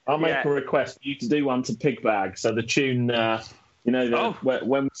 I'll make a request for you to do one to Pigbag. So the tune, when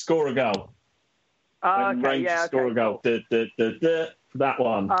we score a goal. When Rangers score a goal. That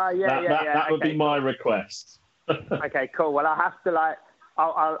one. That would be my request. Okay, cool. Well, I have to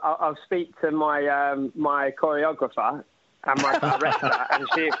I'll speak to my my choreographer and my director, and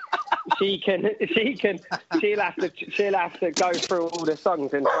she'll have to go through all the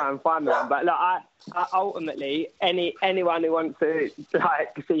songs and try and find one. But look, I ultimately anyone who wants to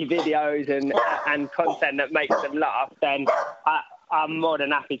see videos and content that makes them laugh, then I'm more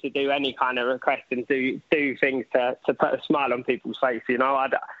than happy to do any kind of request and do things to put a smile on people's face. You know,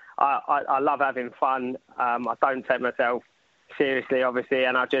 I love having fun. I don't take myself seriously, obviously,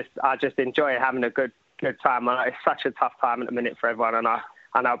 and I just enjoy having a good time. It's such a tough time at the minute for everyone, and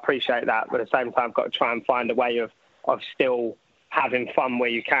I appreciate that. But at the same time, I've got to try and find a way of still having fun where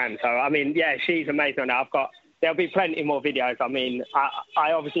you can. So I mean, yeah, she's amazing. There'll be plenty more videos. I mean,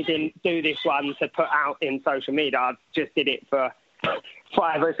 I obviously didn't do this one to put out in social media. I just did it for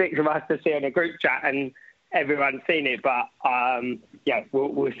 5 or 6 of us to see on a group chat, and everyone's seen it. But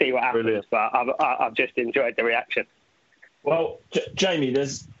we'll see what happens. Brilliant. But I've just enjoyed the reaction. Well, Jamie,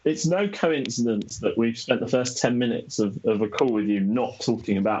 it's no coincidence that we've spent the first 10 minutes of a call with you not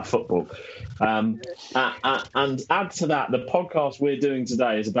talking about football. And add to that, the podcast we're doing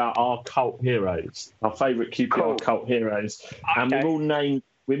today is about our cult heroes, our favourite QPR cult heroes. Okay. And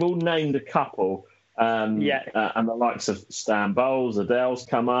we've all named a couple. And the likes of Stan Bowles, Adele's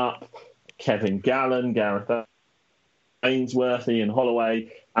come up, Kevin Gallen, Gareth Ainsworth, Ian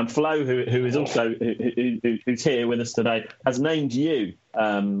Holloway, and Flo, who is also who's here with us today, has named you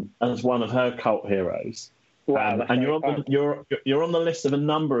as one of her cult heroes. Wow, and you're on the list of a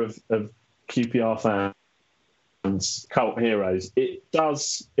number of QPR fans, cult heroes. It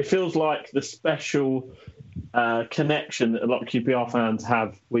feels like the special connection that a lot of QPR fans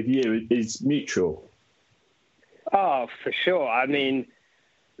have with you is mutual. Oh, for sure. I mean,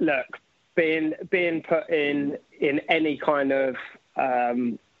 look, being put in any kind of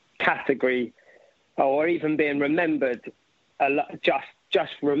category, or even being remembered,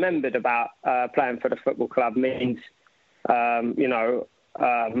 just remembered about playing for the football club means, such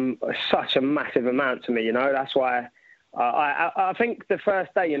a massive amount to me. You know, that's why I think the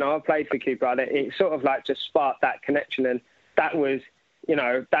first day, I played for QPR, it sort of like just sparked that connection, and that was,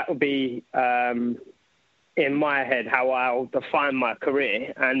 that would be in my head how I'll define my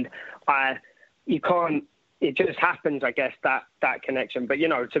career, and it just happens, I guess, that connection. But,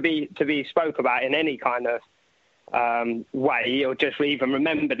 to be spoke about in any kind of way, or just even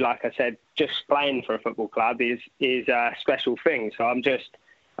remembered, like I said, just playing for a football club is a special thing. So I'm just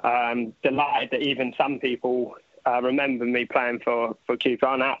delighted that even some people remember me playing for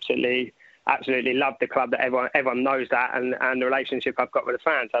QPR, and absolutely love the club, that everyone knows that, and the relationship I've got with the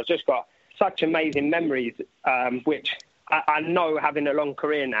fans. I've just got such amazing memories, which I know, having a long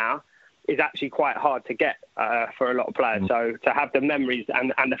career now, is actually quite hard to get for a lot of players. So to have the memories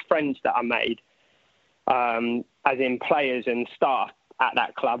and the friends that I made, as in players and staff at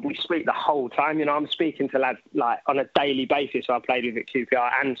that club, we speak the whole time. I'm speaking to lads like on a daily basis. I played with at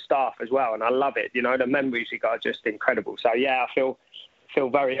QPR and staff as well, and I love it. The memories you got are just incredible. So yeah, I feel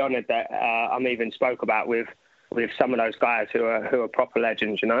very honoured that I'm even spoke about with some of those guys who are proper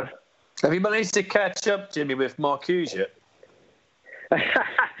legends. Have you managed to catch up, Jimmy, with Mark Hughes yet?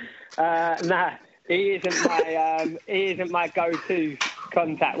 Nah, He isn't my go-to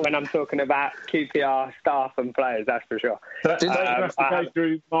contact when I'm talking about QPR staff and players. That's for sure. Don't you have to go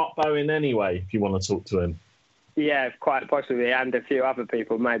through Mark Bowen anyway if you want to talk to him? Yeah, quite possibly, and a few other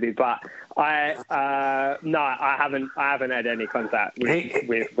people maybe. But I haven't had any contact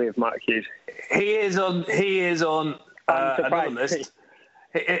with Mark Hughes. He is on another list.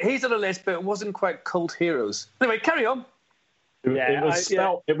 He's on a list, but it wasn't quite cult heroes. Anyway, carry on. It was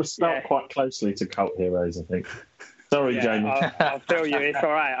spelt quite closely to cult heroes, I think. Sorry, Jamie. I feel you. It's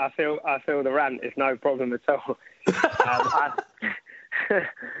all right. I feel the rant. It's no problem at all.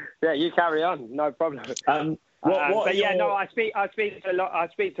 Yeah, you carry on. No problem. I speak to a lot. I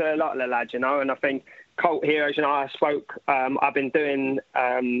speak to a lot of the lads, and I think cult heroes. I've been doing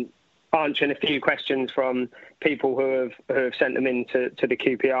answering a few questions from people who have sent them into the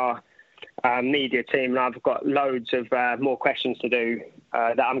QPR media team, and I've got loads of more questions to do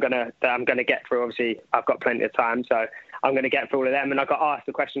that I'm gonna get through. Obviously, I've got plenty of time, so I'm going to get through all of them. And I got asked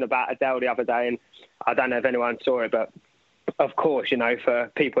a question about Adele the other day, and I don't know if anyone saw it, but of course,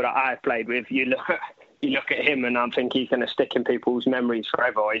 for people that I've played with, you look at him, and I think he's going to stick in people's memories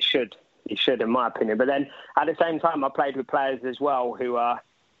forever. He should, in my opinion. But then at the same time, I played with players as well who are,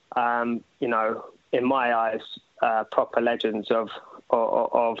 in my eyes, proper legends of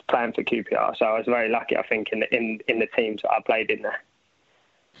playing for QPR. So I was very lucky, I think, in the teams that I played in there.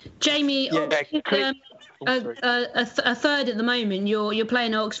 Jamie, a third at the moment. You're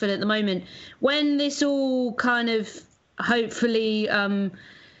playing at Oxford at the moment. When this all kind of hopefully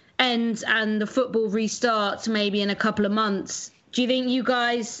ends and the football restarts, maybe in a couple of months, do you think you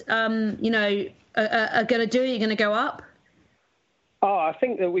guys, are going to do it? You're going to go up? Oh, I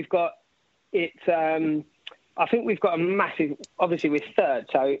think that we've got it. I think we've got a massive. Obviously, we're third,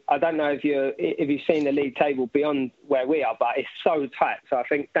 so I don't know if you've seen the league table beyond where we are, but it's so tight. So I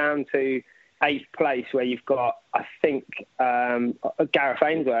think down to 8th place, where you've got, I think, Gareth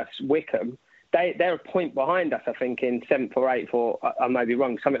Ainsworth's Wickham. They're a point behind us, I think, in 7th or 8th, or I may be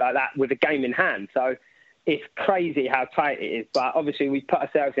wrong, something like that, with a game in hand. So it's crazy how tight it is. But obviously, we've put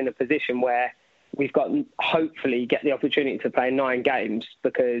ourselves in a position where we've got, hopefully, get the opportunity to play 9 games,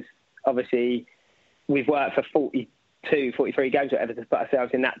 because obviously we've worked for 42, 43 games, whatever, to put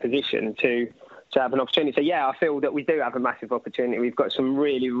ourselves in that position to have an opportunity. So, yeah, I feel that we do have a massive opportunity. We've got some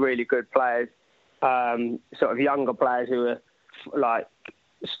really, really good players, sort of younger players who are, like,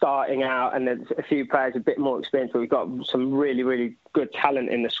 starting out, and there's a few players a bit more experienced, but we've got some really, really good talent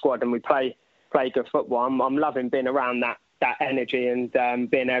in the squad, and we play good football. I'm loving being around that energy and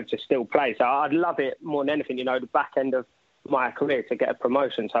being able to still play. So I'd love it more than anything, the back end of my career, to get a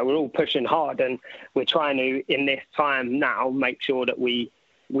promotion. So we're all pushing hard, and we're trying to, in this time now, make sure that we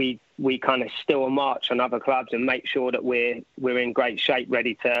kind of still a march on other clubs, and make sure that we're in great shape,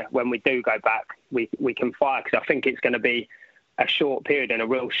 ready to, when we do go back, we can fire, because I think it's going to be a short period and a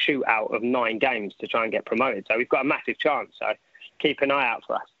real shootout of 9 games to try and get promoted. So we've got a massive chance. So keep an eye out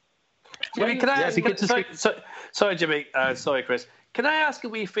for us. Jimmy, sorry, Jimmy. Sorry, Chris. Can I ask a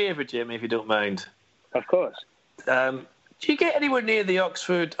wee favour, Jimmy, if you don't mind? Of course. Do you get anywhere near the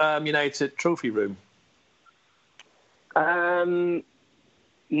Oxford United trophy room?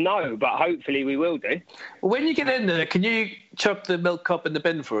 No, but hopefully we will do. Well, when you get in there, can you chuck the milk cup in the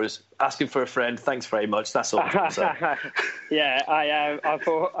bin for us? Asking for a friend. Thanks very much. That's all. Yeah, I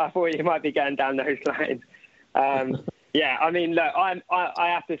thought you might be going down those lines. Yeah, I mean, look, I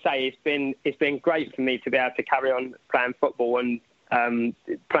have to say it's been great for me to be able to carry on playing football and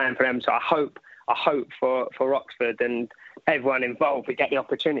playing for them. So I hope for Oxford and everyone involved, we get the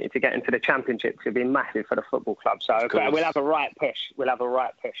opportunity to get into the Championship. It'll be massive for the football club. So we'll have a right push.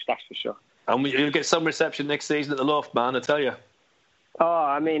 That's for sure. And you'll get some reception next season at the Loft, man, I tell you. Oh,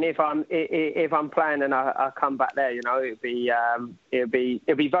 I mean, if I'm playing and I come back there, it'll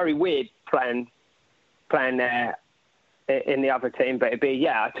be very weird playing there in the other team, but it'd be,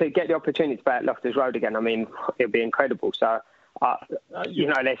 to get the opportunity to play at Loftus Road again. I mean, it'd be incredible. So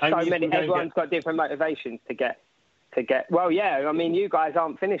there's so many. Everyone's got different motivations to get. Well, yeah. I mean, you guys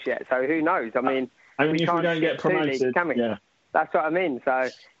aren't finished yet, so who knows? I mean, if we don't get promoted, can we? Yeah. That's what I mean. So,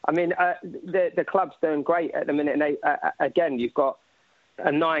 I mean, the club's doing great at the minute, and again, you've got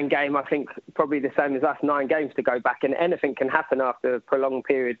a 9 game. I think probably the same as us, 9 games to go back, and anything can happen after a prolonged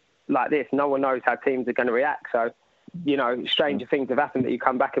period like this. No one knows how teams are going to react. So, stranger things have happened, that you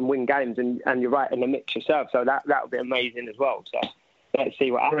come back and win games, and you're right in the mix yourself. So that would be amazing as well. So let's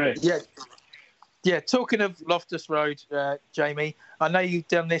see what happens. Yeah. Talking of Loftus Road, Jamie, I know you've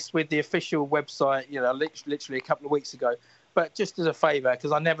done this with the official website, literally a couple of weeks ago. But just as a favour,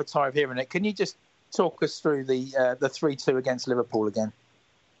 because I never tire of hearing it, can you just talk us through the 3-2 against Liverpool again?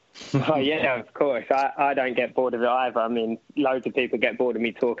 Oh yeah, of course. I don't get bored of it either. I mean, loads of people get bored of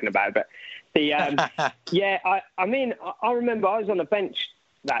me talking about it. But the I mean, I remember I was on the bench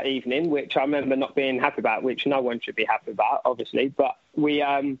that evening, which I remember not being happy about, which no one should be happy about, obviously. But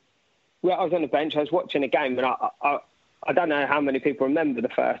I was on the bench. I was watching a game, and I don't know how many people remember the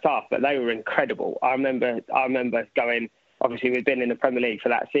first half, but they were incredible. I remember going. Obviously, we've been in the Premier League for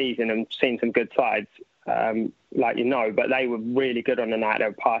that season and seen some good sides. But they were really good on the night. They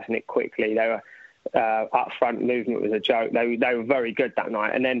were passing it quickly. They were up front. Movement was a joke. They were very good that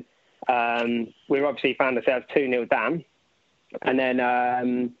night. And then we obviously found ourselves 2-0 down. And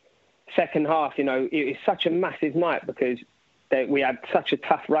then second half, it was such a massive night because we had such a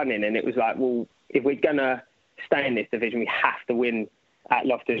tough run in, and it was like, well, if we're gonna stay in this division, we have to win at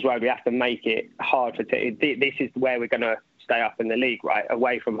Loftus Road. We have to make it hard for this is where we're going to stay up in the league, right?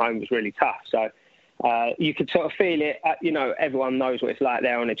 Away from home was really tough. So you could sort of feel it. Everyone knows what it's like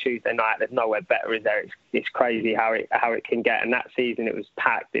there on a Tuesday night. There's nowhere better, is there? It's crazy how it can get. And that season it was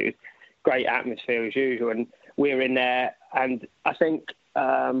packed. It was great atmosphere as usual. And we were in there. And I think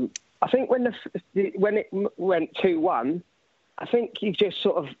when it went 2-1, I think you just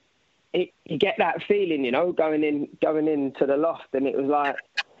sort of you get that feeling, going into the loft, and it was like,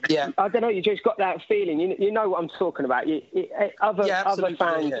 yeah, I don't know, you just got that feeling. You know what I'm talking about. Other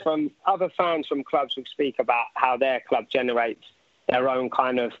fans from clubs will speak about how their club generates their own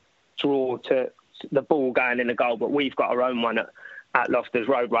kind of draw to the ball going in the goal, but we've got our own one at Loftus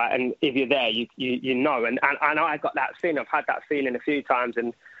Road, right? And if you're there, you know. And I got that feeling. I've had that feeling a few times,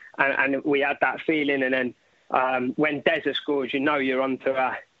 and we had that feeling. And then when Deza scores, you're onto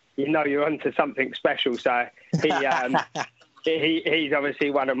something special. So he's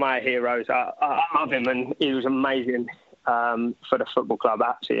obviously one of my heroes. I love him, and he was amazing for the football club.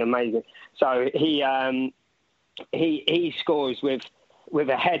 Absolutely amazing. So he scores with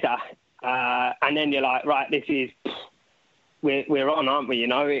a header, and then you're like, right, this is we're on, aren't we?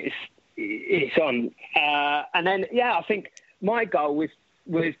 It's on. And then I think my goal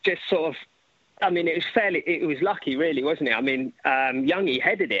was just sort of. I mean, it was lucky, really, wasn't it? I mean, Youngie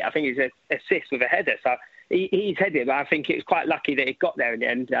headed it. I think it was an assist with a header. So he's headed it, but I think it was quite lucky that it got there in the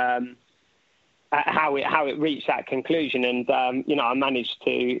end, how it reached that conclusion. And, I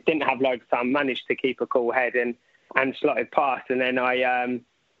didn't have loads of time, managed to keep a cool head and slotted past. And then I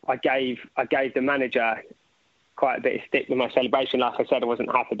gave the manager quite a bit of stick with my celebration. Like I said, I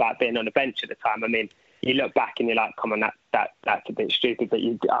wasn't happy about being on the bench at the time. I mean, you look back and you're like, come on, that's a bit stupid, but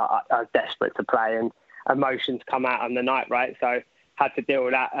I was desperate to play, and emotions come out on the night, right? So had to deal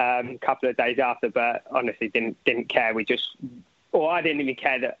with that a couple of days after, but honestly didn't care. I didn't even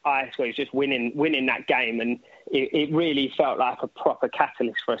care that I was just winning that game, and it really felt like a proper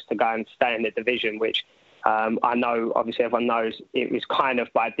catalyst for us to go and stay in the division, which I know, obviously everyone knows it was kind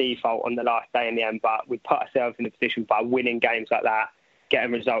of by default on the last day in the end, but we put ourselves in a position by winning games like that,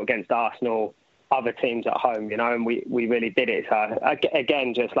 getting a result against Arsenal, other teams at home, and we really did it. So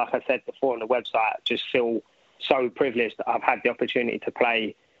again, just like I said before on the website, I just feel so privileged that I've had the opportunity to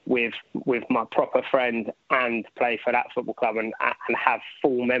play with my proper friend and play for that football club and have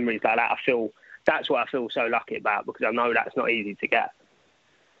full memories like that. That's what I feel so lucky about, because I know that's not easy to get.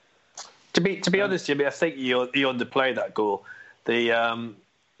 To be honest, Jimmy, I think you underplay that goal.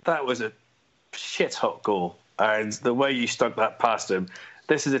 That was a shit hot goal, and the way you stuck that past him.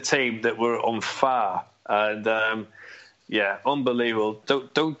 This is a team that were on fire, and unbelievable.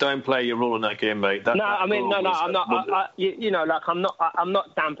 Don't downplay your role in that game, mate. I'm not. I'm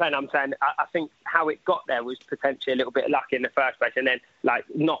not downplaying. I'm saying I think how it got there was potentially a little bit lucky in the first place, and then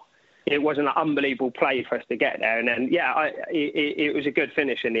it wasn't an unbelievable play for us to get there, and then it was a good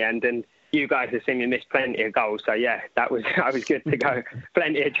finish in the end, and you guys have seen me miss plenty of goals, so that was good to go,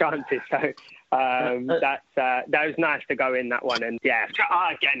 plenty of chances. So. That was nice to go in that one, and again,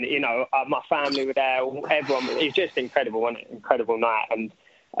 my family were there, everyone. It was just incredible, wasn't it? Incredible night, and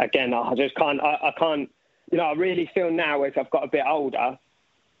again, I just can't. I can't. I really feel now as I've got a bit older,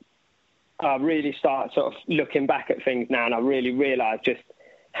 I really start sort of looking back at things now, and I really realise just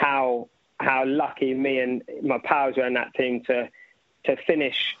how lucky me and my pals were in that team to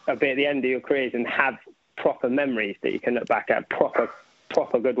finish a bit at the end of your careers and have proper memories that you can look back at, proper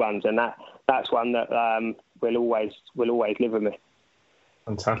good ones, and that's one that will always live with me.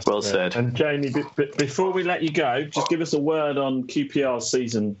 Fantastic. Well said. And Jamie, before we let you go, just give us a word on QPR's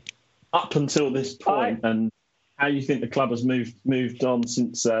season up until this point, and how you think the club has moved on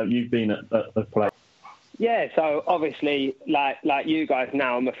since you've been at the place. Yeah, so obviously, like you guys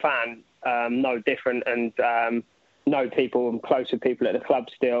now, I'm a fan, no different, and know people, closer people at the club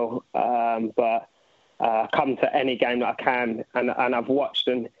still, but come to any game that I can, and I've watched,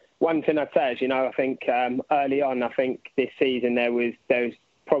 and one thing I'd say is, I think early on, I think this season there was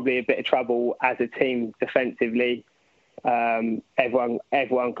probably a bit of trouble as a team defensively. Everyone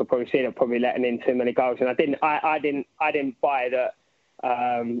could probably see it, probably letting in too many goals, and I didn't buy that.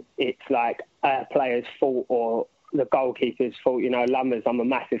 It's like a player's fault or the goalkeeper's fault. Lummers, I'm a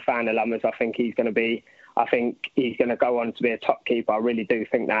massive fan of Lummers. I think he's going to go on to be a top keeper. I really do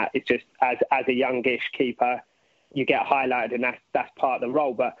think that. It's just as a youngish keeper, you get highlighted, and that's part of the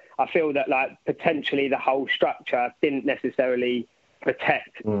role. But I feel that potentially the whole structure didn't necessarily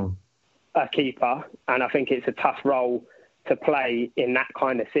protect a keeper, and I think it's a tough role to play in that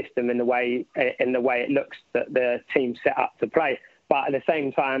kind of system in the way it looks that the team's set up to play. But at the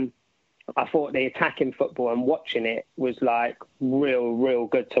same time, I thought the attacking football and watching it was real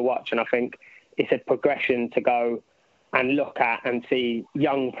good to watch, and I think it's a progression to go and look at and see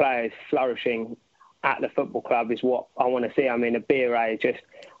young players flourishing at the football club is what I want to see. I mean, Abire,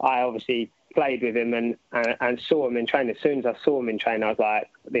 I obviously played with him and saw him in training. As soon as I saw him in training, I was like,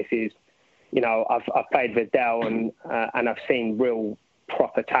 this is, I've played with Dell and I've seen real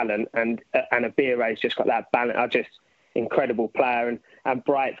proper talent, and Abire's just got that balance. Incredible player, and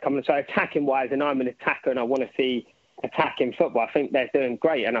Bright's coming. So attacking wise, and I'm an attacker and I want to see attacking football. I think they're doing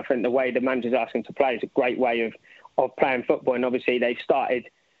great, and I think the way the manager's asking to play is a great way of playing football. And obviously they've started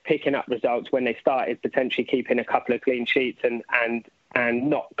picking up results when they started potentially keeping a couple of clean sheets and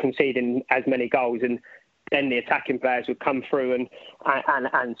not conceding as many goals, and then the attacking players would come through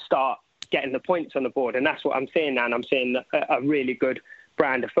and start getting the points on the board. And that's what I'm seeing now, and I'm seeing a really good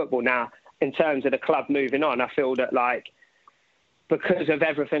brand of football now. In terms of the club moving on, I feel that because of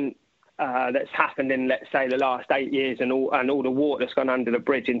everything that's happened in, let's say, the last 8 years and all the water that's gone under the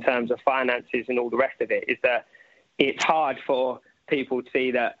bridge in terms of finances and all the rest of it, is that it's hard for people to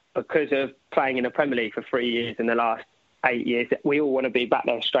see that because of playing in the Premier League for 3 years in the last 8 years, that we all want to be back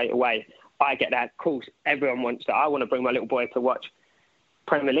there straight away. I get that. Of course, everyone wants that. I want to bring my little boy to watch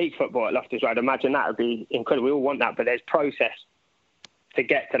Premier League football at Loftus Road. Imagine that would be incredible. We all want that, but there's process to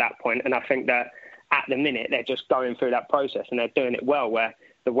get to that point. And I think that at the minute, they're just going through that process and they're doing it well, where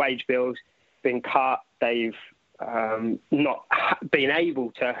the wage bill's been cut. They've not been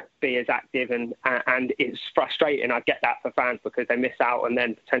able to be as active, and it's frustrating. I get that for fans because they miss out on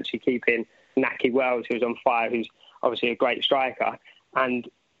then potentially keeping Naki Wells, who's on fire, who's obviously a great striker. And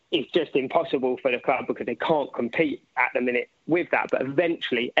it's just impossible for the club because they can't compete at the minute with that. But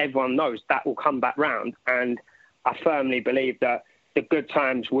eventually, everyone knows that will come back round. And I firmly believe that the good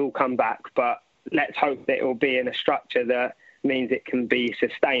times will come back, but let's hope that it will be in a structure that means it can be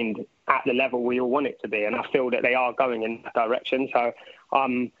sustained at the level we all want it to be. And I feel that they are going in that direction. So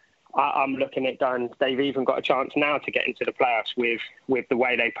I'm looking at going, they've even got a chance now to get into the playoffs with the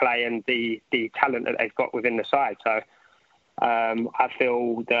way they play and the talent that they've got within the side. So I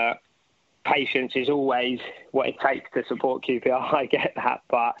feel that patience is always what it takes to support QPR. I get that,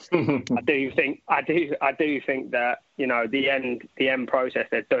 but I do think that the end process,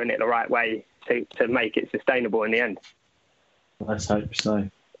 they're doing it the right way to make it sustainable in the end. Let's hope so.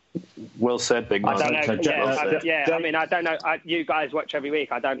 Well said, big man. I don't know. Well I mean, I don't know. You guys watch every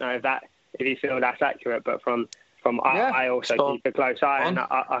week. I don't know if you feel that's accurate, but I also keep a close eye, and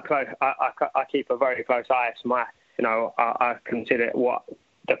I keep a very close eye to my. I consider it what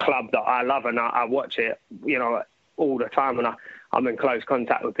the club that I love, and I watch it, all the time, and I'm in close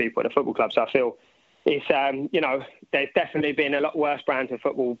contact with people at the football club. So I feel it's, there's definitely been a lot worse brands of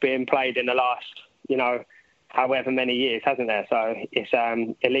football being played in the last, however many years, hasn't there? So it's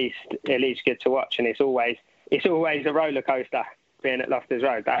at least good to watch, and it's always a roller coaster being at Loftus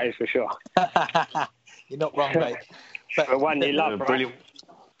Road. That is for sure. You're not wrong, mate. But one you love, right? Brilliant.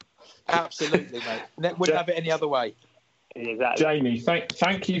 Absolutely, mate. Wouldn't have it any other way. Exactly. Jamie,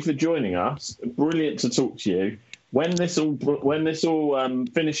 thank you for joining us. Brilliant to talk to you. When this all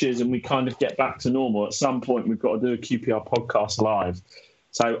finishes and we kind of get back to normal, at some point we've got to do a QPR podcast live.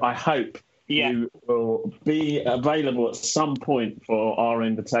 So I hope you will be available at some point for our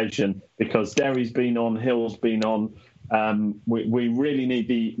invitation, because Derry's been on, Hill's been on. We really need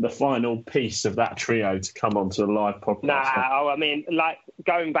the final piece of that trio to come onto a live podcast. I mean,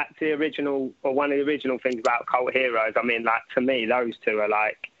 going back to the original, or one of the original things about Cult Heroes, I mean, to me, those two are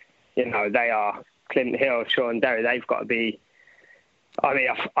they are Clint Hill, Sean Derry. They've got to be. I mean,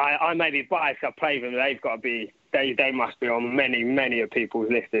 I may be biased. I play them. They've got to be. They must be on many of people's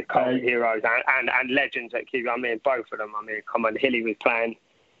list of Cult Heroes and legends at QPR. I mean, both of them. I mean, come on, Hilly was playing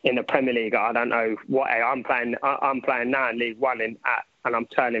in the Premier League. I don't know what I'm playing. I'm playing now in League One, and I'm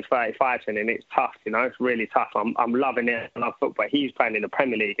turning 35 soon, and it's tough. It's really tough. I'm loving it. I love football. He's playing in the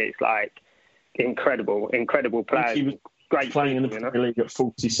Premier League. It's incredible players. great. playing in the people, Premier League at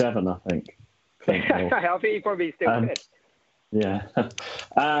 47, I think. I think he probably still could. Yeah.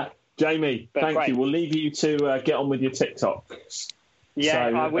 Jamie, thank you. We'll leave you to get on with your TikTok. Yeah,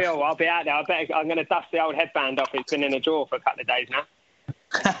 So, I will. I'll be out there. I'm going to dust the old headband off. It's been in a drawer for a couple of days now.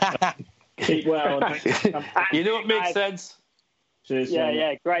 Keep well. You know what makes sense? Cheers. Yeah,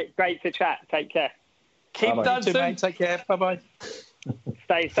 Jamie. yeah. Great to chat. Take care. Keep Bye-bye. dancing. Mate, take care. Bye-bye.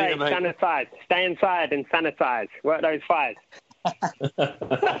 Stay safe. mate. Sanitize. Stay inside and sanitize. Work those fires.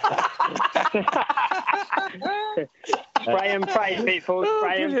 Pray and pray, people.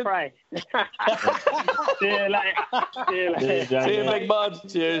 Pray and pray. See you later. Cheers, Jamie. See you, big bud.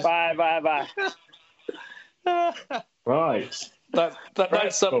 Cheers. Bye. Right.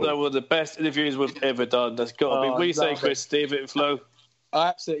 That's something that one of the best interviews we've ever done. That's got to be. What do you say, love Chris? David and Flo? I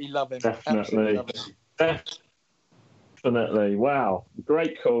absolutely love him. Absolutely love him. Definitely. Wow.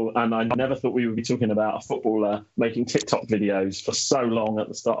 Great call. And I never thought we would be talking about a footballer making TikTok videos for so long at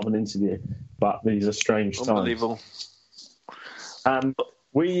the start of an interview. But these are strange times. Unbelievable.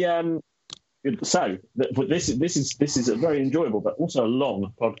 So this is a very enjoyable but also a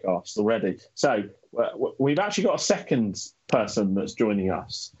long podcast already. So we've actually got a second person that's joining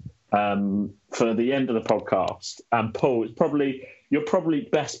us for the end of the podcast. And Paul, you're probably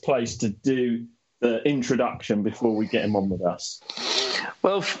best placed to do the introduction before we get him on with us.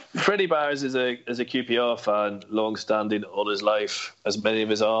 Well, Freddie Bowers is a QPR fan, long-standing all his life, as many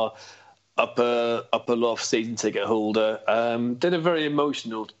of us are. Upper loft season ticket holder. Did a very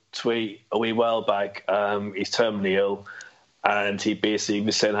emotional tweet a wee while back. He's terminally ill, and he basically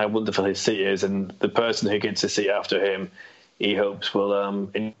was saying how wonderful his seat is, and the person who gets a seat after him, he hopes will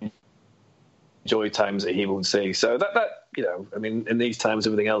enjoy times that he won't see. So that I mean, in these times,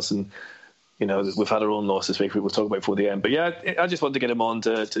 everything else, and we've had our own loss this week. We'll talk about before the end. But yeah, I just wanted to get him on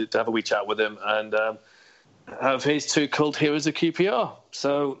to have a wee chat with him and have his two cult heroes of QPR.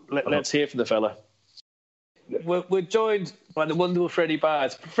 So let's hear from the fella. We're joined by the wonderful Freddie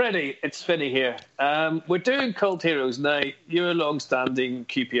Bowers. Freddie, it's Finney here. We're doing cult heroes now. You're a long-standing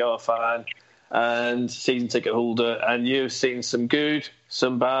QPR fan and season ticket holder, and you've seen some good,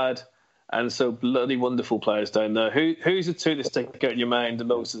 some bad, and so bloody wonderful players down there. Who's the two that stick out in your mind the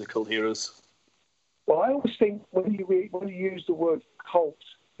most of the cult heroes? Well, I always think when you use the word cult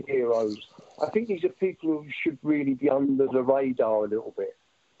heroes, I think these are people who should really be under the radar a little bit.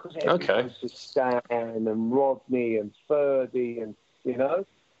 Because everyone goes to Stan and Rodney and Ferdy and,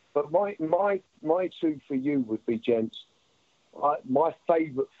 But my two for you would be, gents, my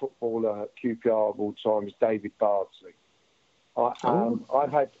favourite footballer at QPR of all time is David Bardsley.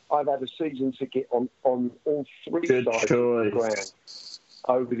 I've had a season ticket on all three sides of the ground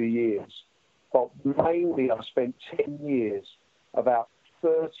over the years. But mainly I spent 10 years about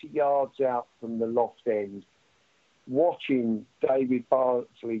 30 yards out from the loft end watching David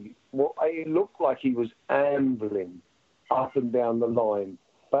Bardsley. It looked like he was ambling up and down the line,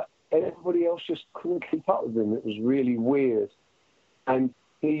 but everybody else just couldn't keep up with him. It was really weird. And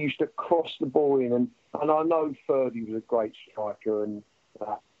he used to cross the ball in, and I know Ferdy was a great striker, and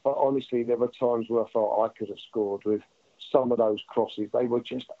but honestly, there were times where I thought I could have scored with some of those crosses. They were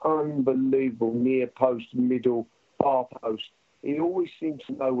just unbelievable, near post, middle, far post. He always seemed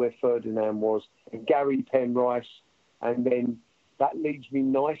to know where Ferdinand was, and Gary Penrice, and then that leads me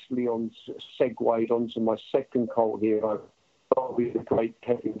nicely on, segued onto my second cult hero, probably the great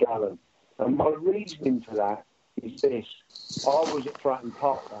Kevin Gallen. And my reasoning for that is this. I was at Fratton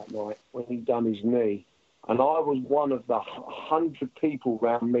Park that night when he done his knee, and I was one of the 100 people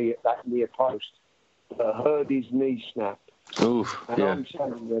around me at that near post that heard his knee snap. Oof, and yeah. I'm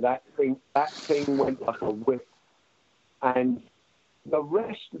telling you, that thing went like a whip. And the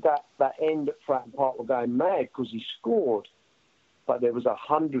rest of that end at Fratton Park were going mad because he scored. But there was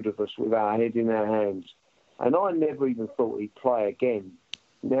 100 of us with our head in our hands. And I never even thought he'd play again.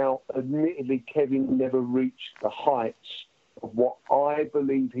 Now, admittedly, Kevin never reached the heights of what I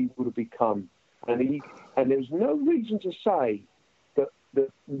believe he would have become. And there's no reason to say that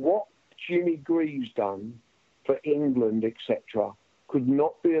what Jimmy Greaves done for England, etc., could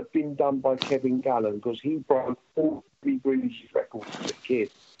not have been done by Kevin Gallen, because he broke all Jimmy Greaves' records as a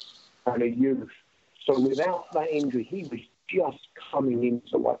kid and a youth. So without that injury, he was just coming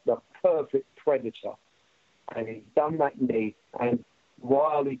into like the perfect predator. And he'd done that knee, and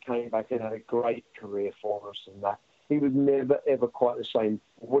while he came back and had a great career for us and that, he was never, ever quite the same.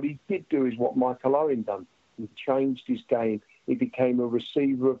 What he did do is what Michael Owen done. He changed his game. He became a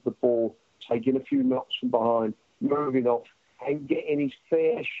receiver of the ball, taking a few knocks from behind, moving off, and getting his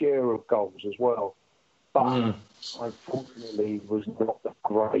fair share of goals as well. But unfortunately, he was not the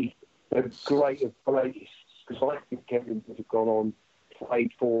greatest because I think Kevin would have gone on,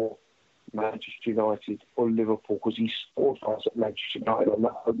 played for Manchester United or Liverpool, because he scored for us at Manchester United on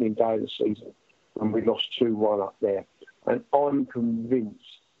that opening day of the season when we lost 2-1 up there. And I'm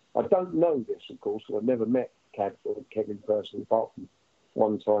convinced, I don't know this, of course, I've never met Kevin personally, apart from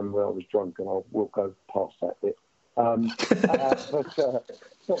one time where I was drunk, and I will go past that bit. As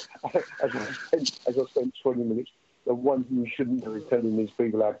I spent 20 minutes, the one thing you shouldn't do is telling these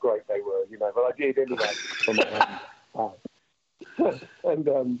people how great they were, but I did anyway. From my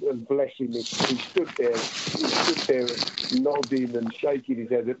and bless him, he stood there nodding and shaking his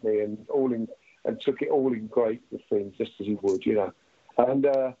head at me and took it all in great things, just as he would, And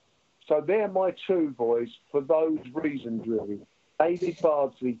so they're my two boys for those reasons, really. David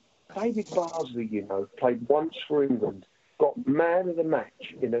Bardsley, played once for England, got man of the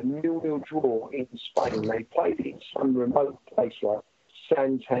match in a 0-0 draw in Spain. They played it in some remote place like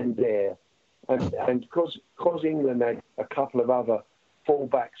Santander. And because England had a couple of other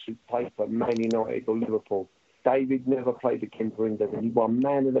fullbacks who played for Man United or Liverpool, David never played again for England, and he won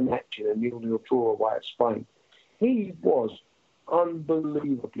man of the match in a 0-0 draw away at Spain. He was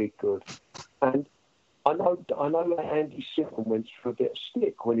unbelievably good. And I know that Andy Sinton went through a bit of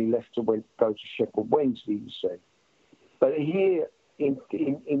stick when he left to go to Sheffield Wednesday, you see. But here in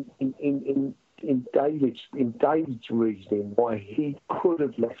David's reasoning why he could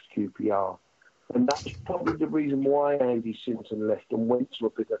have left QPR, and that's probably the reason why Andy Sinton left and went to a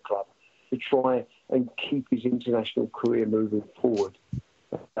bigger club, to try and keep his international career moving forward.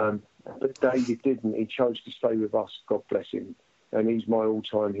 But David didn't. He chose to stay with us, God bless him. And he's my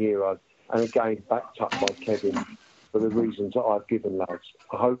all-time hero. And again, backed up by Kevin for the reasons that I've given, lads.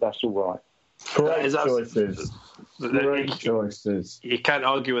 I hope that's all right. Great choices. You can't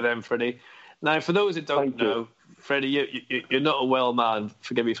argue with them, Freddie. Now, for those that don't know, Freddie, you're not a well man.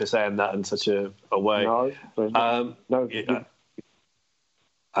 Forgive me for saying that in such a way. No. Yeah.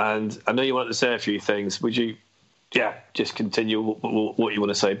 And I know you wanted to say a few things. Would you, just continue what you want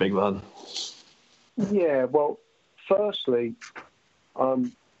to say, big man? Yeah, well, firstly,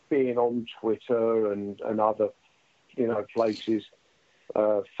 being on Twitter and other, places,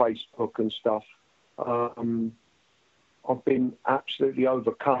 Facebook and stuff, I've been absolutely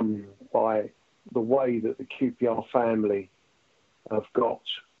overcome by the way that the QPR family have got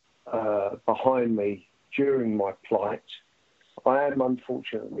behind me during my plight. I am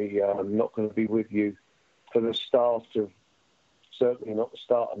unfortunately not going to be with you for the start of, certainly not the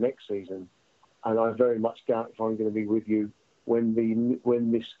start of next season, and I very much doubt if I'm going to be with you when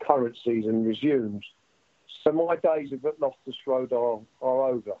this current season resumes. So my days at Loftus Road are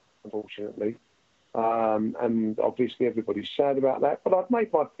over, unfortunately. And obviously everybody's sad about that, but I've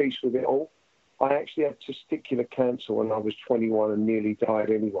made my peace with it all. I actually had testicular cancer when I was 21 and nearly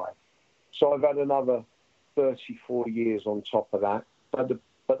died anyway. So I've had another 34 years on top of that. But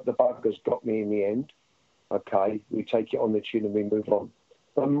the buggers got me in the end. Okay, we take it on the chin and we move on.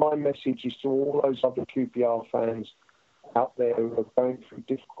 And my message is to all those other QPR fans out there who are going through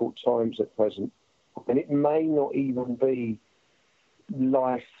difficult times at present, and it may not even be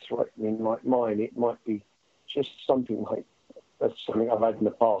life-threatening like mine. It might be just something like that's something I've had in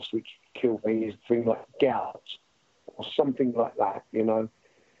the past which killed me, is things like gout or something like that,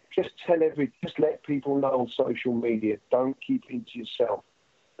 Just let people know on social media. Don't keep it to yourself,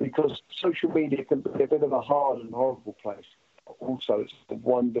 because social media can be a bit of a hard and horrible place. Also, it's a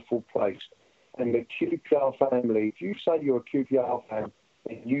wonderful place. And the QPR family, if you say you're a QPR fan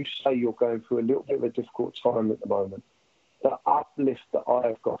and you say you're going through a little bit of a difficult time at the moment, the uplift that I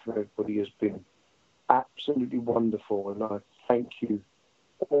have got from everybody has been absolutely wonderful. And I thank you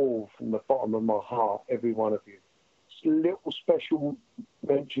all from the bottom of my heart, every one of you. It's a little special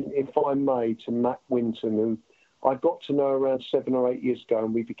mention, if I may, to Matt Winton, who I got to know around 7 or 8 years ago,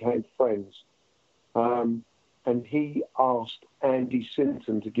 and we became friends. And he asked Andy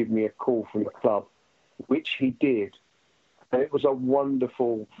Sinton to give me a call from the club, which he did. And it was a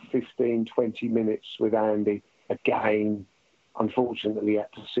wonderful 15, 20 minutes with Andy. Again, unfortunately, I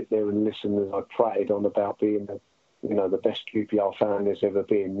had to sit there and listen as I prayed on about being the best QPR fan there's ever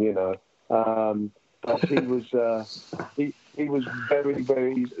been, But he was very,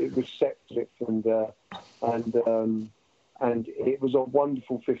 very receptive and it was a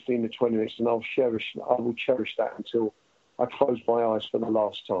wonderful 15 to 20 minutes, and I will cherish that until I close my eyes for the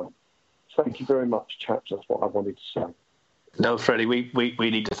last time. Thank you very much, chaps. That's what I wanted to say. No, Freddie, we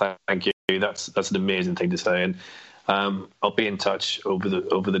need to thank you. That's an amazing thing to say, and I'll be in touch over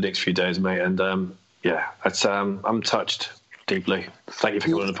the next few days, mate. And I'm touched deeply. Thank you for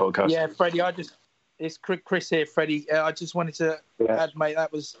coming on the podcast. Yeah, Freddie, it's Chris here, Freddie. I just wanted to add, mate,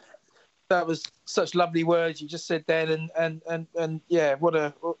 that was that was such lovely words you just said then, and yeah, what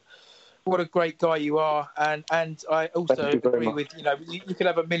a great guy you are, and I also agree with you could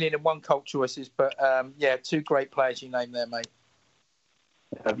have 1,000,001 cult choices, but yeah, 2 great players you named there, mate.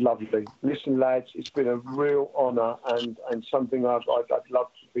 Lovely. Listen, lads, it's been a real honour and something I'd love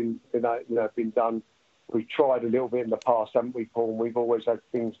to have been done. We've tried a little bit in the past, haven't we, Paul? We've always had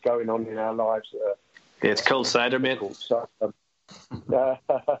things going on in our lives. It's cold cider, mate. So, but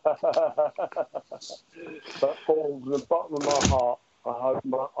Paul, from the bottom of my heart, I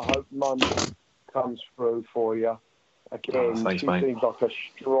hope Mum comes through for you. Again, thanks, she mate. seems like a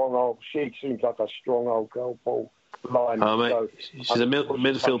strong old girl, Paul. Mate, she's a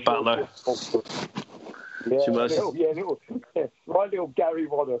midfield battler. Yeah, She was. Right little Gary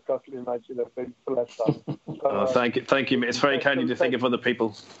Waddock, I can imagine her being blessed up. Thank you, mate. It's very kind of you to think of other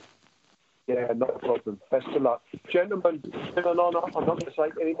people. Yeah, no problem. Best of luck. Gentlemen, it's been an honour. I'm not going to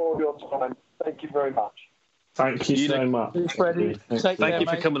take any more of your time. Thank you very much. Thank you so much. Freddie. Thank you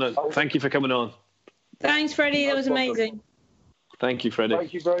for coming on. Thank you for coming on. Thanks, Freddie. That was amazing. Thank you, Freddie.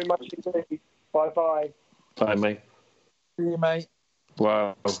 Thank you very much indeed. Bye-bye. Bye, mate. See you, mate.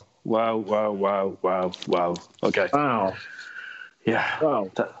 Wow. Okay. Wow. Yeah.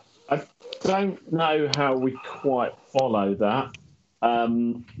 Well, I don't know how we quite follow that,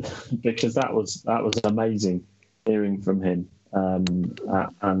 because that was amazing hearing from him, and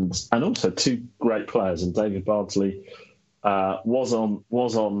also 2 great players, and David Bardsley was on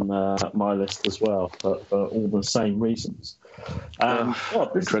my list as well for all the same reasons.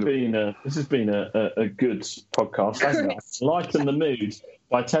 This has been a good podcast, hasn't it? Lighten the mood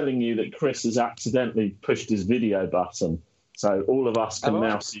by telling you that Chris has accidentally pushed his video button, so all of us can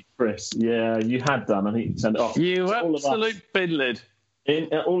now see Chris. Yeah, you had done. I think you turned it off. You absolute bidlid.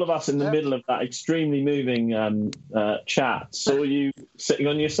 All of us in the middle of that extremely moving chat saw you sitting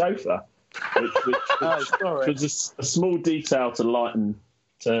on your sofa, which was a small detail to lighten.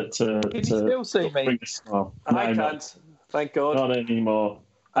 Can you still see me? Bring a smile. I can't. Thank God. Not anymore.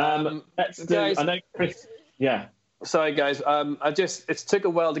 Let's do. Guys, I know Chris. Yeah. Sorry, guys. It took a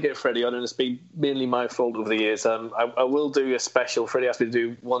while to get Freddie on, and it's been mainly my fault over the years. I will do a special. Freddie asked me to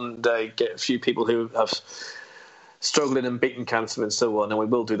do one day, get a few people who have struggling and beaten cancer and so on, and we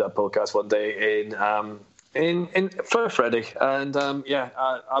will do that podcast one day in for Freddie. And I'm not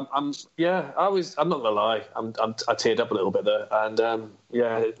gonna lie, I teared up a little bit there, and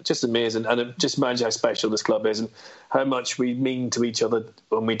just amazing, and it just reminds you how special this club is and how much we mean to each other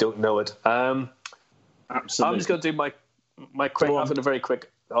when we don't know it. Absolutely. I'm just going to do my quick, having a very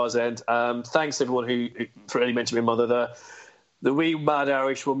quick odds end. Thanks everyone who Freddie mentioned my mother there. The wee mad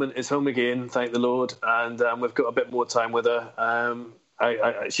Irish woman is home again, thank the Lord, and we've got a bit more time with her.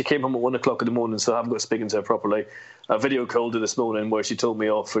 She came home at 1 o'clock in the morning, so I haven't got speaking to her properly. I video called her this morning where she told me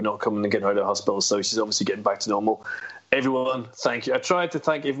off for not coming and getting her out of the hospital, so she's obviously getting back to normal. Everyone, thank you. I tried to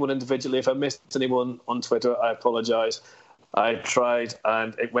thank everyone individually. If I missed anyone on Twitter, I apologise. I tried,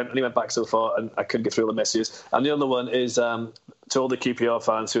 and it only went back so far, and I couldn't get through all the messages. And the other one is to all the QPR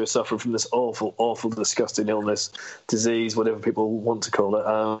fans who are suffering from this awful, awful, disgusting illness, disease, whatever people want to call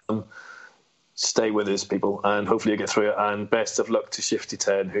it. Stay with us, people, and hopefully you get through it. And best of luck to Shifty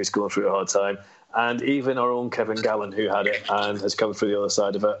 10, who's going through a hard time, and even our own Kevin Gallen, who had it and has come through the other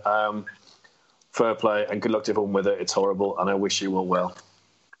side of it. Fair play, and good luck to everyone with it. It's horrible, and I wish you all well.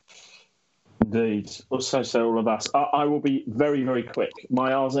 Indeed. Also, so all of us. I will be very, very quick.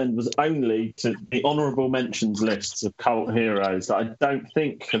 My R's end was only to the honourable mentions lists of cult heroes that I don't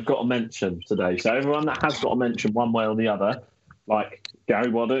think have got a mention today. So everyone that has got a mention one way or the other, like Gary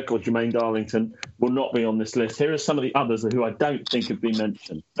Waddock or Jermaine Darlington, will not be on this list. Here are some of the others who I don't think have been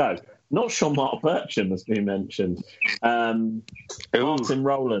mentioned. So, not Sean-Mark Bircham has been mentioned. Martin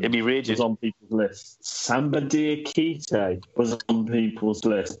Rowland was on people's list. Samba Diakite was on people's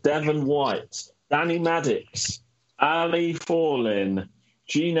list. Devon White, Danny Maddox, Ali Forlin,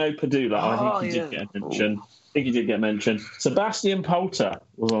 Gino Padula. I think he did get mentioned. Sebastian Poulter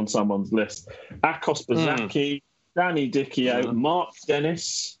was on someone's list. Akos Bazaki, Danny Dicchio, Mark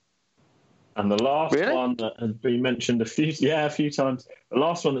Dennis. And the last one that has been mentioned a few times, the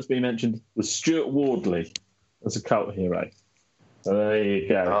last one that's been mentioned was Stuart Wardley as a cult hero. So there you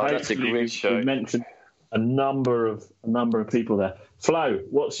go. That's a great show. We mentioned a number of people there. Flo,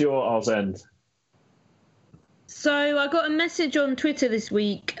 what's your R's end? So I got a message on Twitter this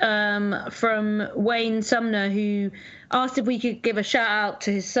week from Wayne Sumner, who asked if we could give a shout out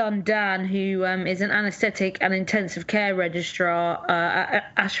to his son Dan, who is an anaesthetic and intensive care registrar at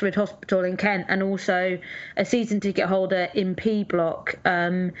Ashford Hospital in Kent, and also a season ticket holder in P Block.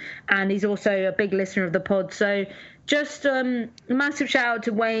 And he's also a big listener of the pod. So just a massive shout out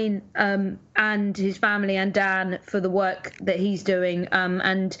to Wayne and his family and Dan for the work that he's doing.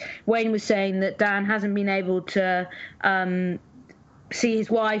 And Wayne was saying that Dan hasn't been able to see his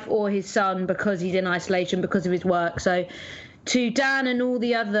wife or his son because he's in isolation because of his work. So to Dan and all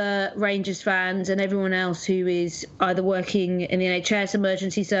the other Rangers fans and everyone else who is either working in the NHS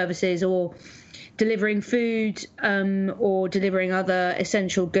emergency services or delivering food or delivering other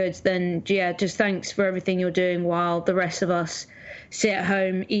essential goods, then just thanks for everything you're doing while the rest of us sit at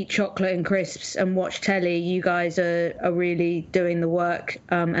home, eat chocolate and crisps and watch telly. You guys are really doing the work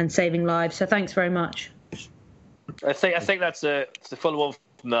and saving lives, so thanks very much. I think that's a full one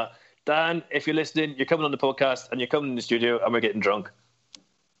from that. Dan, if you're listening, you're coming on the podcast and you're coming in the studio and we're getting drunk.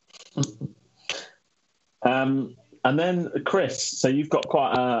 And then, Chris, so you've got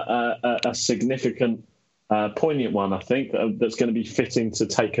quite a significant, poignant one, I think, that's going to be fitting to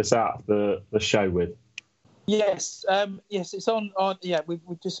take us out of the show with. Yes, it's on.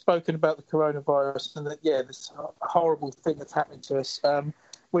 We've just spoken about the coronavirus and that, this horrible thing that's happening to us.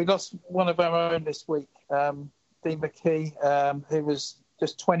 We lost one of our own this week, Dean McKee, who was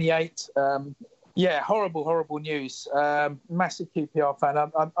just 28. Horrible news. Massive QPR fan.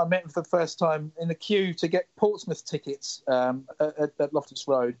 I met him for the first time in the queue to get Portsmouth tickets at Loftus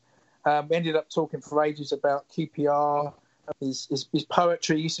Road. We ended up talking for ages about QPR, his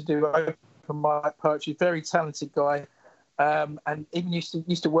poetry. He used to do open mic poetry. Very talented guy, and even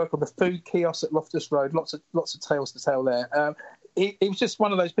used to work on the food kiosk at Loftus Road. Lots of tales to tell there. He was just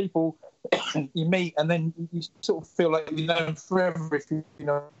one of those people you meet and then you sort of feel like you've known him forever if you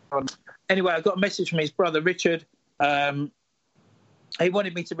know. Anyway, I got a message from his brother Richard. He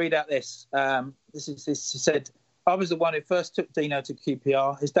wanted me to read out this. He said, I was the one who first took Dino to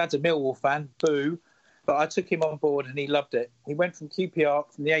QPR. His dad's a Millwall fan, boo, but I took him on board and he loved it. He went from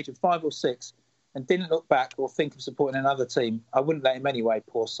QPR from the age of 5 or 6 and didn't look back or think of supporting another team. I wouldn't let him anyway,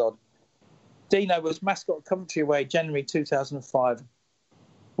 poor sod. Dino was mascot of Coventry away January 2005.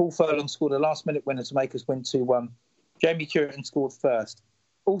 Paul Furlong scored a last-minute winner to make us win 2-1. Jamie Curran scored first.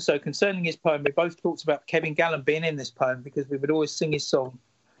 Also, concerning his poem, we both talked about Kevin Gallen being in this poem because we would always sing his song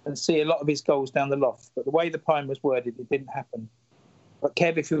and see a lot of his goals down the loft. But the way the poem was worded, it didn't happen. But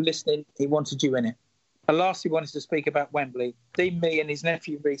Kev, if you're listening, he wanted you in it. And last, he wanted to speak about Wembley. Dean, me and his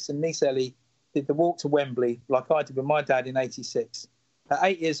nephew Reece and niece Ellie did the walk to Wembley like I did with my dad in 86. At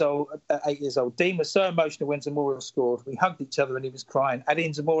 8 years old, Dean was so emotional when Zamora scored. We hugged each other and he was crying.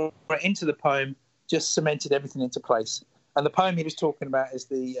 Adding Zamora into the poem just cemented everything into place. And the poem he was talking about is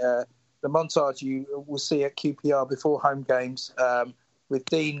the montage you will see at QPR before home games with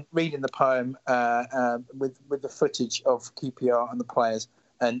Dean reading the poem with the footage of QPR and the players.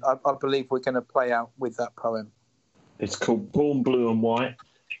 And I believe we're going to play out with that poem. It's called Born Blue and White.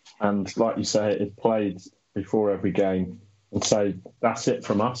 And like you say, it's played before every game. And so that's it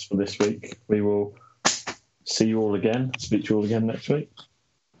from us for this week. We will see you all again, speak to you all again next week.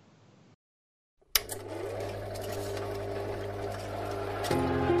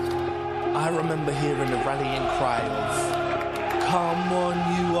 I remember hearing the rallying cry of "Come on,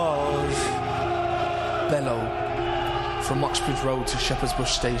 you Oz!" bellow from Uxbridge Road to Shepherd's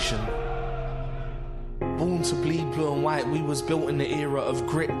Bush Station. Born to bleed blue and white, we was built in the era of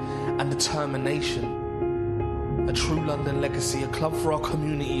grit and determination. A true London legacy, a club for our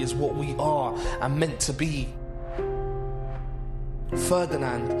community is what we are and meant to be.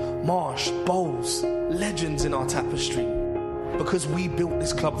 Ferdinand, Marsh, Bowles, legends in our tapestry. Because we built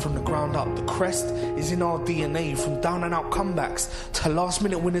this club from the ground up. The crest is in our DNA, from down and out comebacks to last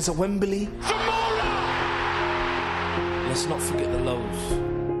minute winners at Wembley. Let's not forget the lows,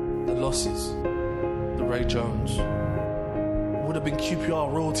 the losses, the Ray Jones. Would have been QPR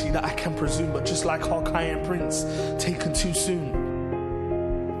royalty that I can presume, but just like Harkai and Prince, taken too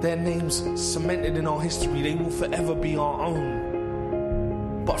soon. Their names cemented in our history, they will forever be our own.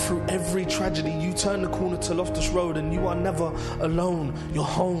 But through every tragedy, you turn the corner to Loftus Road and you are never alone, you're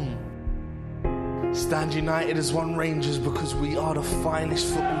home. Stand united as one Rangers because we are the finest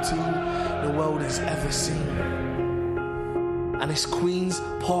football team the world has ever seen. And it's Queen's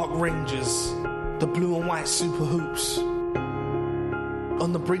Park Rangers, the blue and white Super Hoops.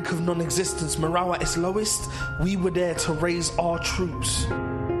 On the brink of non-existence, morale at its lowest, we were there to raise our troops.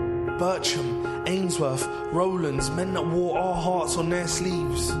 Bircham, Ainsworth, Rowlands, men that wore our hearts on their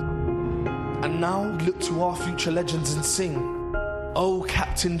sleeves. And now we look to our future legends and sing, "Oh,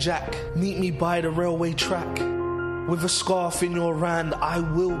 Captain Jack, meet me by the railway track. With a scarf in your hand, I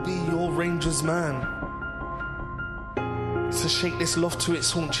will be your Rangers man." So shake this loft to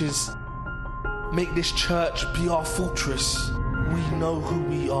its haunches. Make this church be our fortress. We know who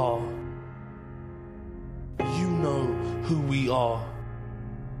we are. You know who we are.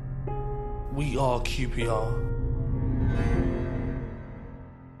 We are QPR.